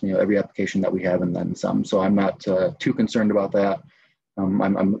fund every application that we have and then some. So I'm not too concerned about that.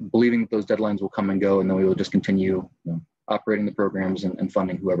 I'm believing that those deadlines will come and go, and then we will just continue operating the programs and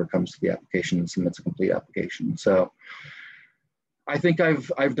funding whoever comes to the application and submits a complete application. So I think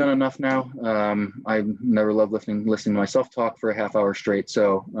I've done enough now. I've never loved listening to myself talk for a half hour straight.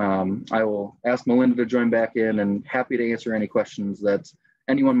 So I will ask Melinda to join back in, and happy to answer any questions that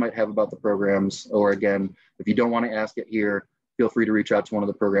anyone might have about the programs. Or again, if you don't want to ask it here, feel free to reach out to one of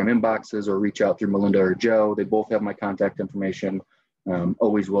the program inboxes or reach out through Melinda or Joe. They both have my contact information.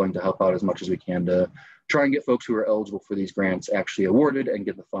 Always willing to help out as much as we can to try and get folks who are eligible for these grants actually awarded and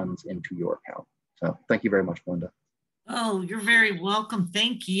get the funds into your account. So thank you very much, Melinda. Oh, you're very welcome.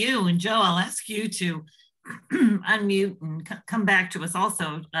 Thank you. And Joe, I'll ask you to unmute and come back to us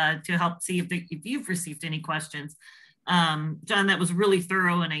also to help see if you've received any questions. John, that was really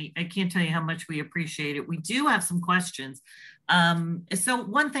thorough, and I can't tell you how much we appreciate it. We do have some questions. So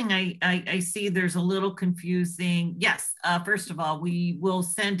one thing I see there's a little confusing. Yes, first of all, we will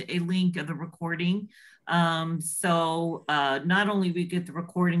send a link of the recording. So not only we get the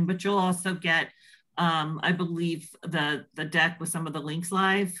recording, but you'll also get I believe the deck with some of the links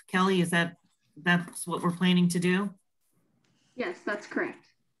live. Kelly, that's what we're planning to do? Yes, that's correct.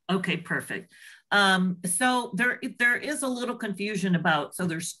 Okay, perfect. So there is a little confusion about, so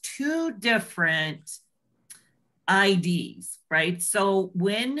there's two different IDs, right? So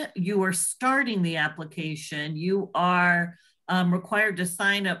when you are starting the application, you are required to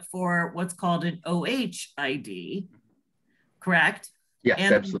sign up for what's called an OH ID, correct? Yes,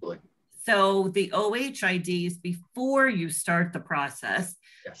 and absolutely. So the OH ID is before you start the process.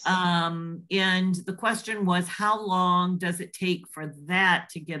 Yes. And the question was, how long does it take for that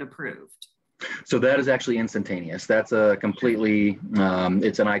to get approved? So that is actually instantaneous. That's a completely,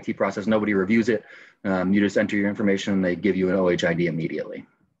 it's an IT process. Nobody reviews it. You just enter your information and they give you an OH ID immediately.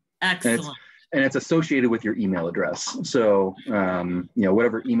 Excellent. And it's associated with your email address. So,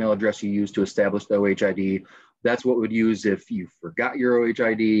 whatever email address you use to establish the OH ID, that's what would use if you forgot your OH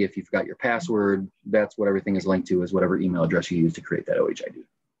ID, if you forgot your password, that's what everything is linked to, is whatever email address you use to create that OH ID.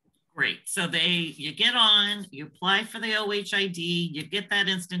 Great. So you get on, you apply for the OH ID, you get that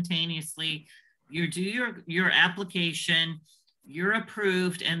instantaneously, you do your application, you're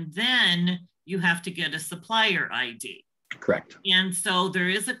approved, and then you have to get a supplier ID. Correct. And so there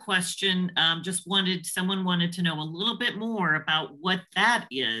is a question, someone wanted to know a little bit more about what that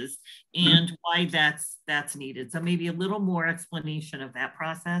is and why that's needed. So maybe a little more explanation of that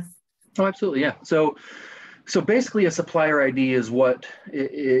process. Oh, absolutely. Yeah. So basically a supplier ID is what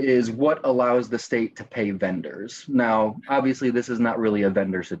allows the state to pay vendors. Now, obviously this is not really a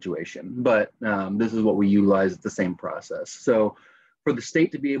vendor situation, but this is what we utilize. It's the same process. So for the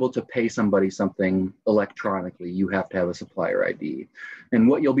state to be able to pay somebody something electronically, you have to have a supplier ID. And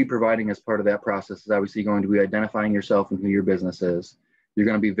what you'll be providing as part of that process is obviously going to be identifying yourself and who your business is. You're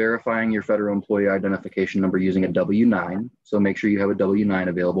going to be verifying your federal employee identification number using a W-9. So make sure you have a W-9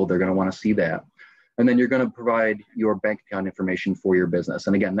 available. They're going to want to see that. And then you're going to provide your bank account information for your business.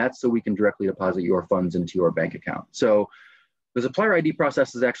 And again, that's so we can directly deposit your funds into your bank account. So the supplier ID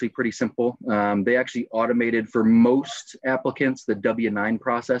process is actually pretty simple. They actually automated for most applicants. The W-9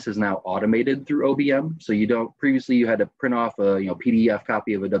 process is now automated through OBM. So previously you had to print off a PDF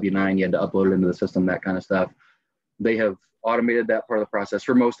copy of a W-9, you had to upload it into the system, that kind of stuff. They have automated that part of the process.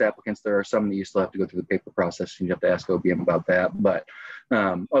 For most applicants, there are some that you still have to go through the paper process, and you have to ask OBM about that. But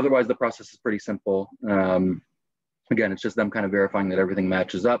otherwise, the process is pretty simple. Again, it's just them kind of verifying that everything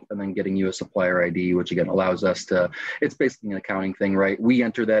matches up and then getting you a supplier ID, which again allows us to, it's basically an accounting thing, right? We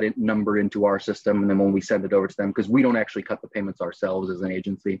enter that number into our system, and then when we send it over to them, because we don't actually cut the payments ourselves as an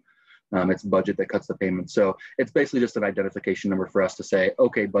agency, it's budget that cuts the payments. So it's basically just an identification number for us to say,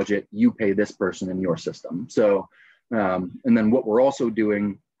 okay, budget, you pay this person in your system. So, and then what we're also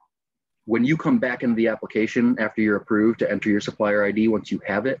doing, when you come back into the application after you're approved to enter your supplier ID, once you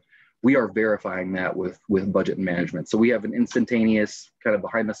have it, we are verifying that with budget and management. So we have an instantaneous kind of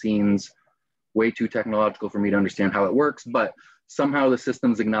behind the scenes, way too technological for me to understand how it works, but somehow the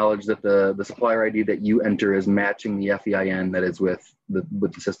systems acknowledge that the supplier ID that you enter is matching the FEIN that is with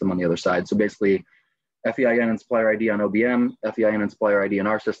the system on the other side. So basically FEIN and supplier ID on OBM, FEIN and supplier ID in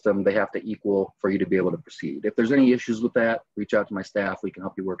our system, they have to equal for you to be able to proceed. If there's any issues with that, reach out to my staff. We can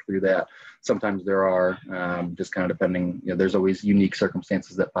help you work through that. Sometimes there are, just kind of depending, there's always unique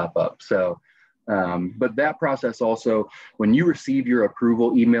circumstances that pop up. So, but that process also, when you receive your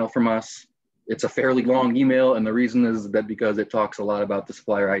approval email from us, it's a fairly long email. And the reason is that because it talks a lot about the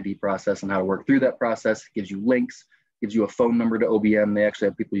supplier ID process and how to work through that process. It gives you links, gives you a phone number to OBM. They actually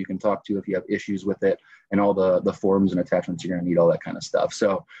have people you can talk to if you have issues with it, and all the forms and attachments you're going to need, all that kind of stuff.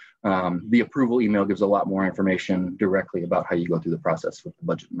 So the approval email gives a lot more information directly about how you go through the process with the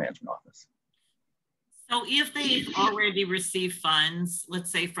budget and management office. So if they've already received funds,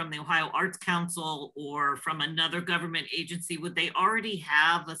 let's say from the Ohio Arts Council or from another government agency, would they already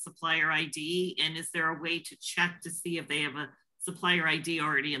have a supplier ID? And is there a way to check to see if they have a supplier ID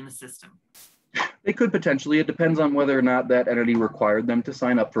already in the system? They could potentially. It depends on whether or not that entity required them to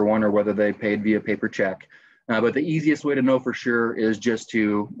sign up for one or whether they paid via paper check. But the easiest way to know for sure is just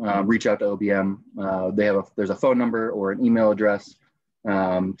to reach out to OBM. There's a phone number or an email address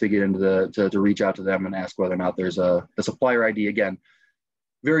to get into to reach out to them and ask whether or not there's a supplier ID. Again,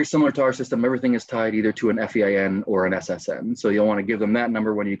 very similar to our system, everything is tied either to an FEIN or an SSN. So you'll want to give them that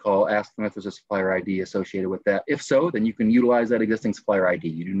number when you call, ask them if there's a supplier ID associated with that. If so, then you can utilize that existing supplier ID.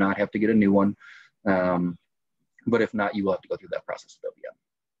 You do not have to get a new one. But if not, you will have to go through that process with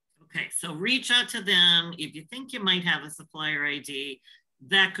OBM. Okay, so reach out to them. If you think you might have a supplier ID,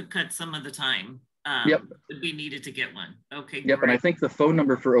 that could cut some of the time. Yep. Would be needed to get one. Okay. Yep, great. And I think the phone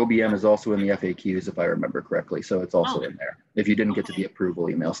number for OBM is also in the FAQs, if I remember correctly. So it's also in there if you didn't get to the approval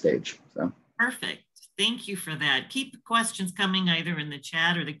email stage. So perfect. Thank you for that. Keep questions coming either in the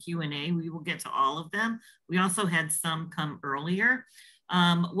chat or the Q&A. We will get to all of them. We also had some come earlier.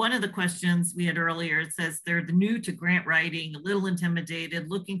 One of the questions we had earlier, it says they're new to grant writing, a little intimidated,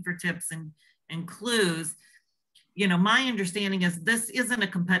 looking for tips and clues. You know, my understanding is this isn't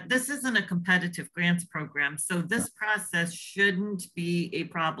a competitive grants program, so this process shouldn't be a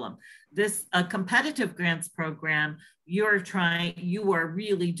problem. A competitive grants program, you are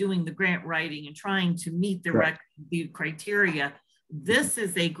really doing the grant writing and trying to meet the criteria. This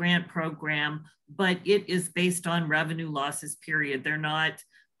is a grant program, but it is based on revenue losses, period. They're not,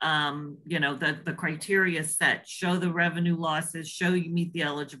 you know, the criteria set, show the revenue losses, show you meet the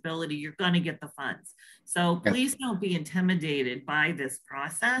eligibility, you're going to get the funds. So please don't be intimidated by this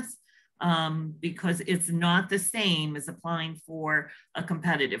process because it's not the same as applying for a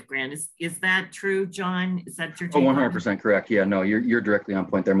competitive grant. Is that true, John? Is that your take? 100% correct. Yeah, no, you're directly on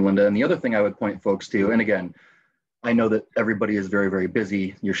point there, Melinda. And the other thing I would point folks to, and again, I know that everybody is very, very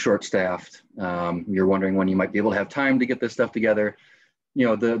busy. You're short-staffed. You're wondering when you might be able to have time to get this stuff together. You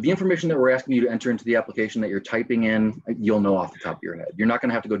know, the information that we're asking you to enter into the application that you're typing in, you'll know off the top of your head. You're not going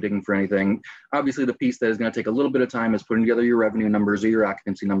to have to go digging for anything. Obviously, the piece that is going to take a little bit of time is putting together your revenue numbers or your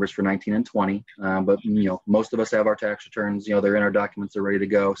occupancy numbers for 19 and 20. But, you know, most of us have our tax returns. You know, they're in our documents, they're ready to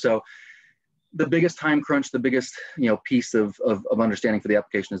go. So the biggest time crunch, the biggest, you know, piece of understanding for the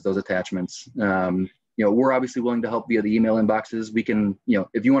application is those attachments. You know, we're obviously willing to help via the email inboxes. We can, you know,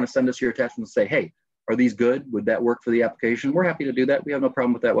 if you want to send us your attachments and say, hey, are these good? Would that work for the application? We're happy to do that. We have no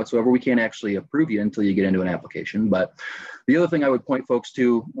problem with that whatsoever. We can't actually approve you until you get into an application. But the other thing I would point folks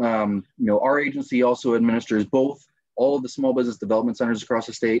to, you know, our agency also administers both all of the small business development centers across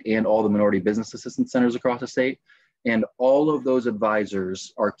the state and all the minority business assistance centers across the state. And all of those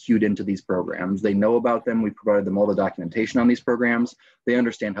advisors are queued into these programs. They know about them. We provided them all the documentation on these programs. They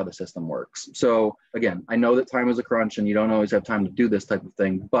understand how the system works. So again, I know that time is a crunch and you don't always have time to do this type of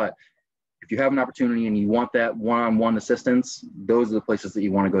thing, but if you have an opportunity and you want that one-on-one assistance, those are the places that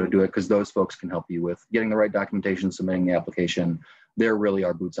you want to go to do it because those folks can help you with getting the right documentation, submitting the application. They're really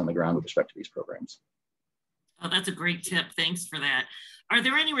our boots on the ground with respect to these programs. Oh, that's a great tip. Thanks for that. Are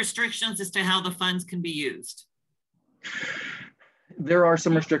there any restrictions as to how the funds can be used? There are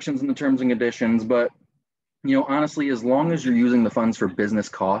some restrictions in the terms and conditions, but you know, honestly, as long as you're using the funds for business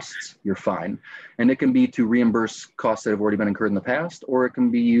costs, you're fine. And it can be to reimburse costs that have already been incurred in the past, or it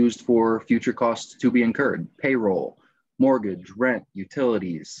can be used for future costs to be incurred, payroll, mortgage, rent,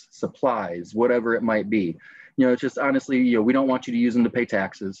 utilities, supplies, whatever it might be. You know, it's just honestly, you know, we don't want you to use them to pay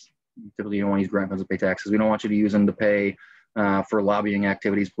taxes. Typically, you don't want to use grant funds to pay taxes. We don't want you to use them to pay for lobbying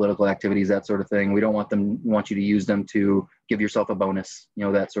activities, political activities, that sort of thing. We don't want you to use them to give yourself a bonus, you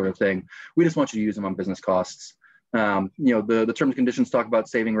know, that sort of thing. We just want you to use them on business costs. You know, the terms and conditions talk about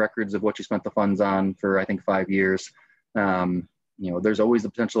saving records of what you spent the funds on for, I think, 5 years. You know, there's always the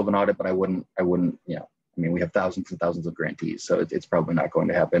potential of an audit, but I wouldn't, you know, I mean, we have thousands and thousands of grantees, so it's probably not going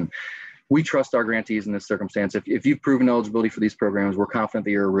to happen. We trust our grantees in this circumstance. If you've proven eligibility for these programs, we're confident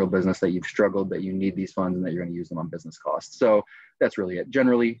that you're a real business, that you've struggled, that you need these funds, and that you're going to use them on business costs. So that's really it.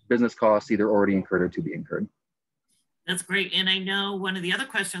 Generally, business costs either already incurred or to be incurred. That's great. And I know one of the other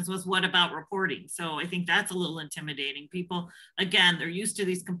questions was, what about reporting? So I think that's a little intimidating. People, again, they're used to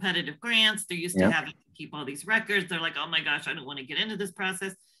these competitive grants. They're used to having to keep all these records. They're like, oh my gosh, I don't want to get into this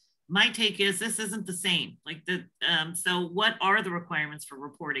process. My take is this isn't the same. Like so what are the requirements for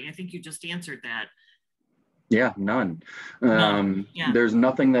reporting? I think you just answered that. Yeah, none. There's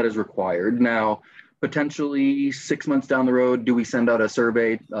nothing that is required. Now, potentially 6 months down the road, do we send out a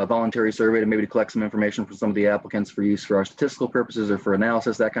survey, a voluntary survey to maybe collect some information from some of the applicants for use for our statistical purposes or for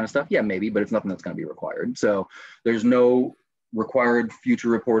analysis, that kind of stuff? Yeah, maybe, but it's nothing that's going to be required. So there's no required future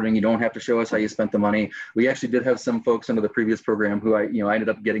reporting. You don't have to show us how you spent the money. We actually did have some folks under the previous program who I ended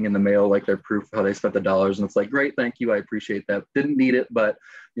up getting in the mail, like their proof of how they spent the dollars. And it's like, great, thank you. I appreciate that. Didn't need it, but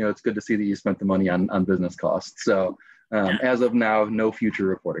you know, it's good to see that you spent the money on business costs. So as of now, no future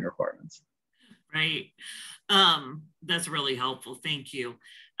reporting requirements. Right. That's really helpful. Thank you.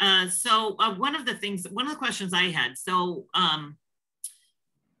 So one of the questions I had, so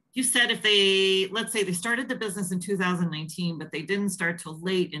you said if let's say they started the business in 2019, but they didn't start till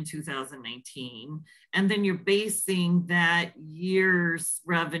late in 2019, and then you're basing that year's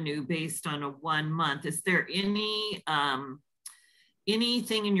revenue based on a 1 month. Is there anything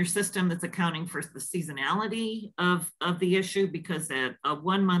in your system that's accounting for the seasonality of the issue? Because a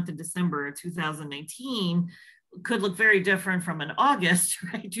 1 month in December 2019 could look very different from an August,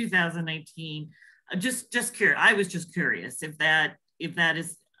 right? 2019. Just curious. I was just curious if that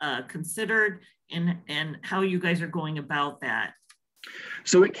is considered and how you guys are going about that.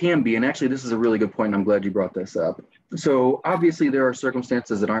 So it can be, and actually this is a really good point, and I'm glad you brought this up. So obviously there are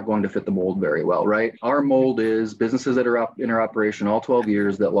circumstances that aren't going to fit the mold very well, right? Our mold is businesses that are in our operation all 12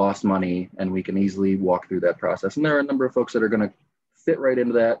 years that lost money, and we can easily walk through that process. And there are a number of folks that are going to fit right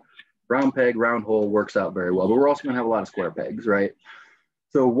into that. Round peg, round hole works out very well, but we're also going to have a lot of square pegs, right?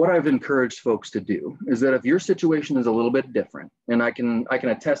 So what I've encouraged folks to do is that if your situation is a little bit different, and I can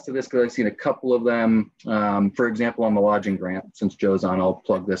attest to this because I've seen a couple of them, for example, on the lodging grant, since Joe's on, I'll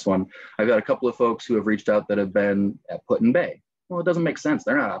plug this one. I've got a couple of folks who have reached out that have been at Put-in-Bay. Well, it doesn't make sense.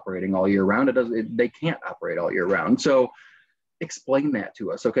 They're not operating all year round. They can't operate all year round. So explain that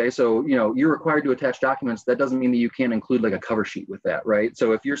to us, okay? So, you're required to attach documents. That doesn't mean that you can't include like a cover sheet with that, right?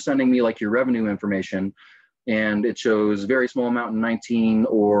 So if you're sending me like your revenue information, and it shows very small amount in 19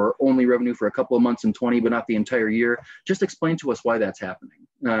 or only revenue for a couple of months in 20, but not the entire year, just explain to us why that's happening.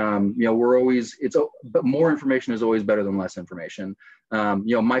 But more information is always better than less information.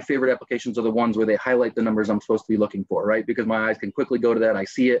 My favorite applications are the ones where they highlight the numbers I'm supposed to be looking for, right? Because my eyes can quickly go to that. I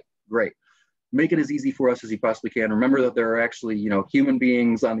see it, great. Make it as easy for us as you possibly can. Remember that there are actually, human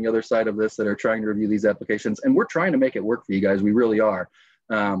beings on the other side of this that are trying to review these applications, and we're trying to make it work for you guys. We really are.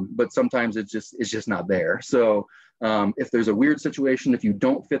 But sometimes it's just not there. So if there's a weird situation, if you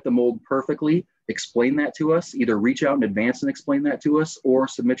don't fit the mold perfectly, explain that to us. Either reach out in advance and explain that to us, or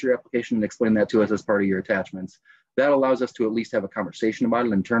submit your application and explain that to us as part of your attachments. That allows us to at least have a conversation about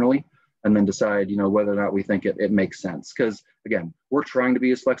it internally, and then decide, whether or not we think it makes sense. Because again, we're trying to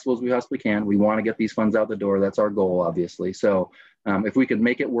be as flexible as we possibly can. We want to get these funds out the door. That's our goal, obviously. So if we can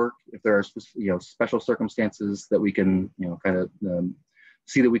make it work, if there are special circumstances that we can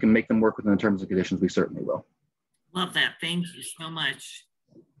see that we can make them work within the terms and conditions, we certainly will. Love that. Thank you so much.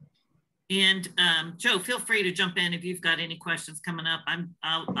 And Joe, feel free to jump in if you've got any questions coming up.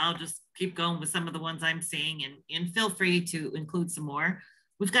 I'll just keep going with some of the ones I'm seeing, and feel free to include some more.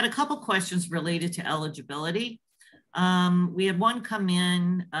 We've got a couple questions related to eligibility. We had one come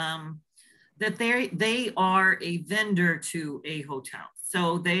in that they are a vendor to a hotel.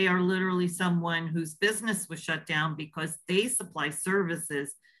 So they are literally someone whose business was shut down because they supply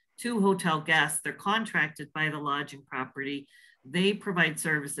services to hotel guests. They're contracted by the lodging property. They provide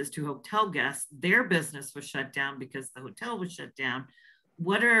services to hotel guests. Their business was shut down because the hotel was shut down.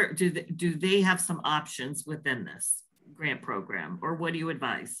 Do they have some options within this grant program, or what do you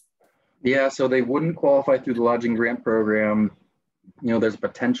advise? Yeah, so they wouldn't qualify through the lodging grant program. There's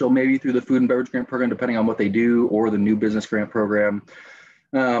potential maybe through the food and beverage grant program, depending on what they do, or the new business grant program.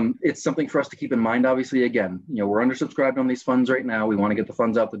 It's something for us to keep in mind. Obviously, again, we're undersubscribed on these funds right now. We want to get the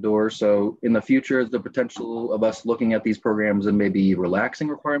funds out the door. So in the future, is the potential of us looking at these programs and maybe relaxing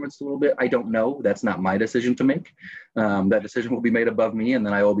requirements a little bit? I don't know. That's not my decision to make. That decision will be made above me, and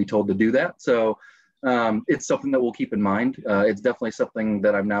then I will be told to do that. So it's something that we'll keep in mind. It's definitely something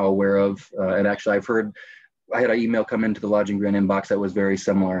that I'm now aware of. And actually, I had an email come into the lodging grant inbox that was very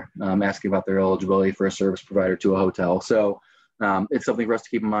similar, asking about their eligibility for a service provider to a hotel. So it's something for us to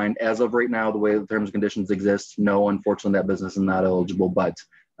keep in mind. As of right now, the way the terms and conditions exist, no, unfortunately, that business is not eligible, but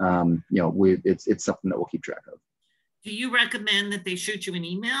it's something that we'll keep track of. Do you recommend that they shoot you an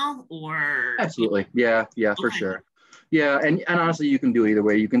email, or? Absolutely. Yeah, for sure. Yeah, and honestly, you can do either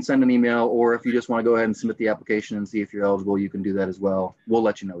way. You can send an email, or if you just want to go ahead and submit the application and see if you're eligible, you can do that as well. We'll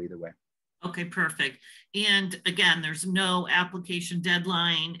let you know either way. Okay, perfect. And again, there's no application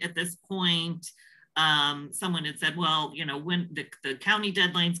deadline at this point. Someone had said, well, when the county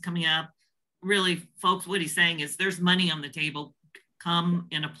deadline's coming up, really, folks, what he's saying is there's money on the table, come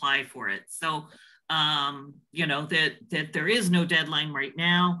and apply for it. So, that there is no deadline right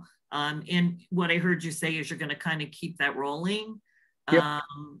now. And what I heard you say is you're going to kind of keep that rolling. Yep.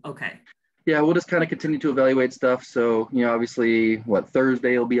 Okay. Yeah, we'll just kind of continue to evaluate stuff. So, Obviously,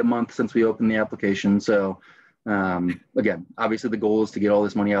 Thursday will be a month since we opened the application. So, again, obviously the goal is to get all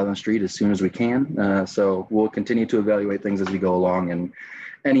this money out on the street as soon as we can. So we'll continue to evaluate things as we go along, and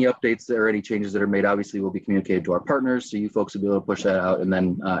any updates or any changes that are made, obviously, will be communicated to our partners. So you folks will be able to push that out, and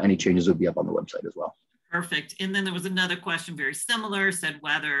then any changes will be up on the website as well. Perfect. And then there was another question very similar, said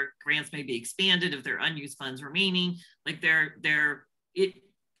whether grants may be expanded if there are unused funds remaining. Like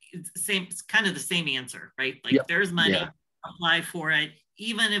it's kind of the same answer, right? Like yep. There's money, apply for it.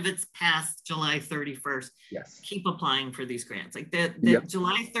 Even if it's past July 31st, yes, keep applying for these grants. Like the yep.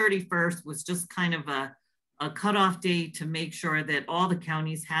 July 31st was just kind of a cutoff date to make sure that all the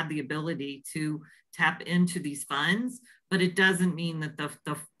counties had the ability to tap into these funds, but it doesn't mean that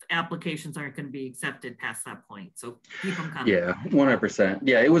the applications aren't going to be accepted past that point. So keep them coming. Yeah, 100%.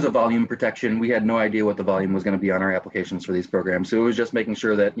 Yeah, it was a volume protection. We had no idea what the volume was going to be on our applications for these programs. So it was just making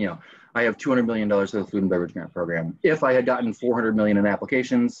sure that, I have $200 million for the food and beverage grant program. If I had gotten 400 million in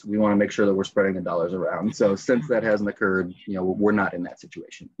applications, we want to make sure that we're spreading the dollars around. So since that hasn't occurred, we're not in that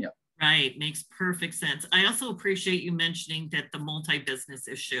situation. Yeah. Right. Makes perfect sense. I also appreciate you mentioning that the multi-business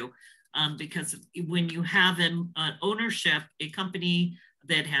issue, because when you have an ownership, a company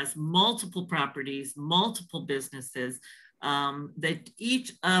that has multiple properties, multiple businesses, that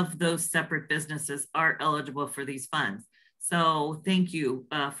each of those separate businesses are eligible for these funds. So thank you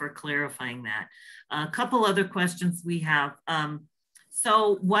for clarifying that. A couple other questions we have.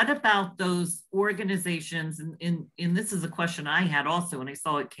 So what about those organizations, and this is a question I had also when I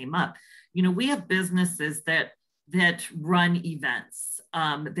saw it came up. We have businesses that run events.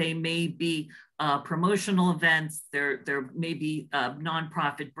 They may be promotional events. There may be a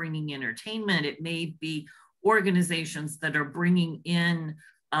nonprofit bringing entertainment. It may be organizations that are bringing in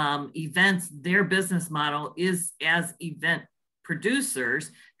events. Their business model is as event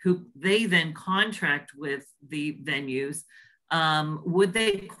producers who they then contract with the venues. Would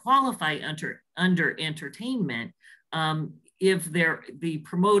they qualify under entertainment if they're the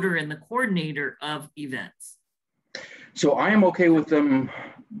promoter and the coordinator of events? So I am okay with them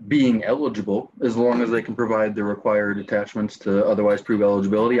being eligible as long as they can provide the required attachments to otherwise prove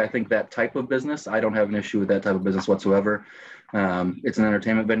eligibility. I think that type of business, I don't have an issue with that type of business whatsoever. It's an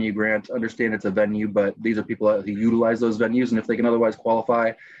entertainment venue grant. Understand it's a venue, but these are people who utilize those venues, and if they can otherwise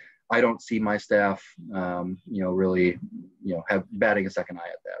qualify, I don't see my staff, really, have batting a second eye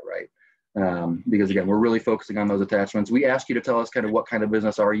at that, right? Because again, we're really focusing on those attachments. We ask you to tell us kind of what kind of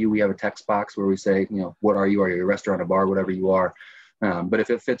business are you. We have a text box where we say, what are you? Are you a restaurant, a bar, whatever you are? But if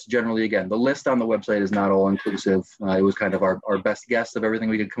it fits generally, again, the list on the website is not all inclusive. It was kind of our best guess of everything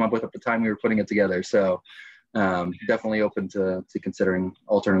we could come up with at the time we were putting it together. So definitely open to considering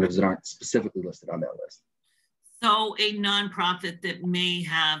alternatives that aren't specifically listed on that list. So a nonprofit that may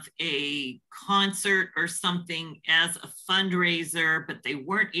have a concert or something as a fundraiser, but they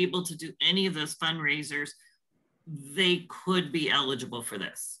weren't able to do any of those fundraisers, they could be eligible for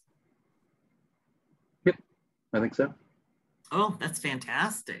this. Yep, I think so. Oh, that's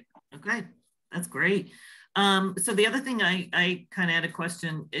fantastic. Okay, that's great. So the other thing I kind of had a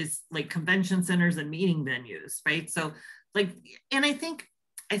question is like convention centers and meeting venues, right? So and I think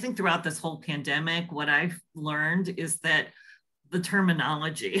throughout this whole pandemic, what I've learned is that the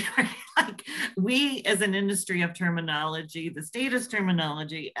terminology, right? Like we as an industry have terminology, the state has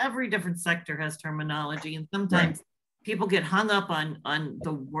terminology, every different sector has terminology. And sometimes people get hung up on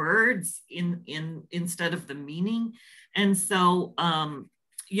the words instead of the meaning. And so,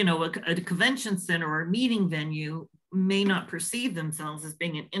 a convention center or a meeting venue may not perceive themselves as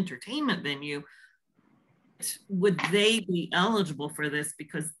being an entertainment venue. Would they be eligible for this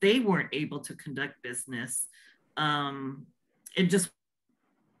because they weren't able to conduct business? It just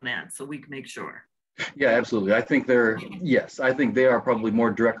that, so we can make sure. Yeah, absolutely. I think they are probably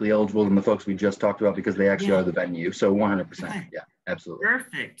more directly eligible than the folks we just talked about because they actually are the venue. So 100%. Okay. Yeah, absolutely.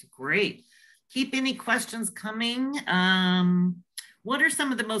 Perfect. Great. Keep any questions coming. What are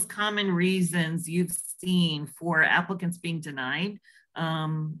some of the most common reasons you've seen for applicants being denied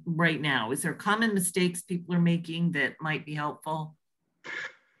right now? Is there common mistakes people are making that might be helpful?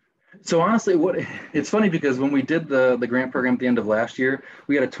 So honestly, it's funny because when we did the grant program at the end of last year,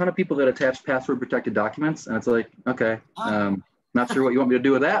 we had a ton of people that attached password protected documents, and it's like, okay, not sure what you want me to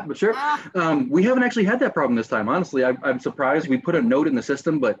do with that, but sure. We haven't actually had that problem this time. Honestly, I'm surprised. We put a note in the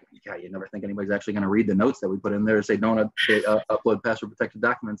system, but yeah, you never think anybody's actually going to read the notes that we put in there to say don't upload password protected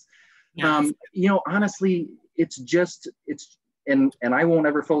documents. Yes. Honestly, and I won't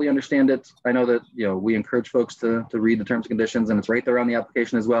ever fully understand it. I know that, we encourage folks to read the terms and conditions, and it's right there on the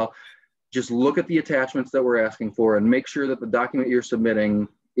application as well. Just look at the attachments that we're asking for and make sure that the document you're submitting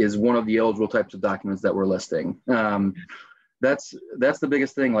is one of the eligible types of documents that we're listing. That's the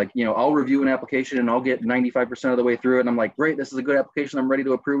biggest thing. Like, I'll review an application and I'll get 95% of the way through it. And I'm like, great, this is a good application. I'm ready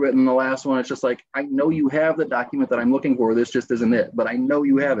to approve it. And the last one, it's just like, I know you have the document that I'm looking for. This just isn't it, but I know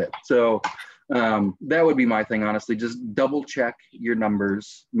you have it. So that would be my thing, honestly. Just double check your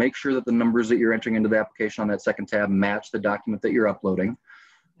numbers. Make sure that the numbers that you're entering into the application on that second tab match the document that you're uploading.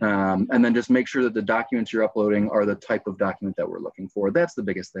 And then just make sure that the documents you're uploading are the type of document that we're looking for. That's the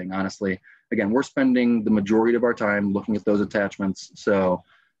biggest thing, honestly. Again, we're spending the majority of our time looking at those attachments. So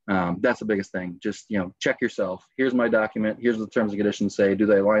that's the biggest thing. Just, check yourself. Here's my document. Here's what the terms and conditions say. Do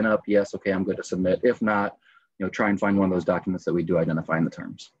they line up? Yes. Okay, I'm good to submit. If not, try and find one of those documents that we do identify in the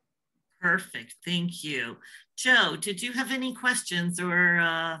terms. Perfect. Thank you. Joe, did you have any questions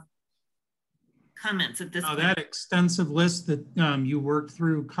or comments at this point? That extensive list that you worked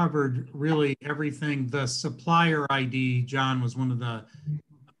through covered really everything. The supplier ID, John, was one of the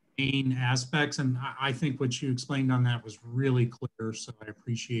main aspects, and I think what you explained on that was really clear, so I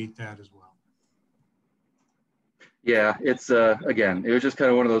appreciate that as well. Yeah, it's again, it was just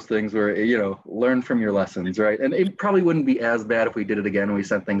kind of one of those things where, you know, learn from your lessons, right? And it probably wouldn't be as bad if we did it again and we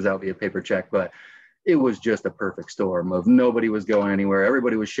sent things out via paper check, but it was just a perfect storm of nobody was going anywhere.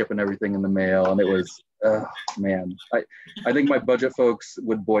 Everybody was shipping everything in the mail, and it was, man, I think my budget folks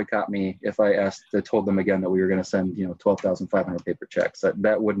would boycott me if I told them again that we were going to send, you know, 12,500 paper checks.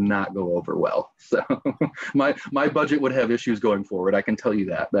 That would not go over well. So my budget would have issues going forward. I can tell you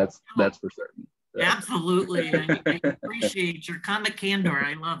that. That's for certain. Absolutely. I appreciate your comic candor.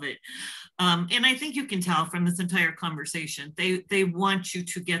 I love it. And I think you can tell from this entire conversation, they want you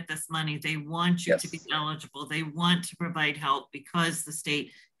to get this money. They want you to be eligible. They want to provide help because the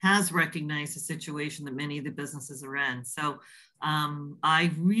state has recognized the situation that many of the businesses are in. So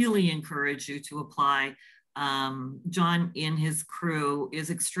I really encourage you to apply. John and his crew is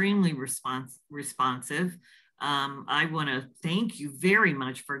extremely responsive. I want to thank you very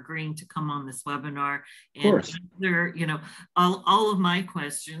much for agreeing to come on this webinar and answer, you know, all of my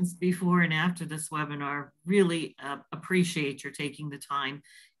questions before and after this webinar. Really appreciate your taking the time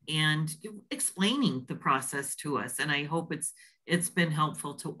and explaining the process to us. And I hope it's been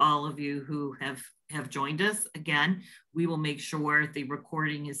helpful to all of you who have joined us. Again, we will make sure the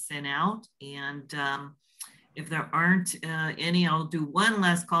recording is sent out. And if there aren't any, I'll do one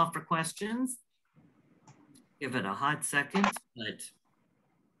last call for questions. Give it a hot second, but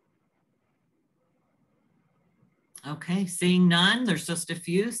okay, seeing none, there's just a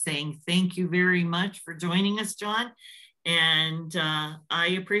few saying thank you very much for joining us, John. And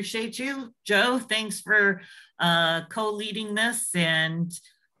I appreciate you. Joe, thanks for co-leading this and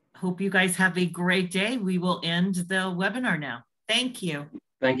hope you guys have a great day. We will end the webinar now. Thank you.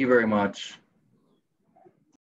 Thank you very much.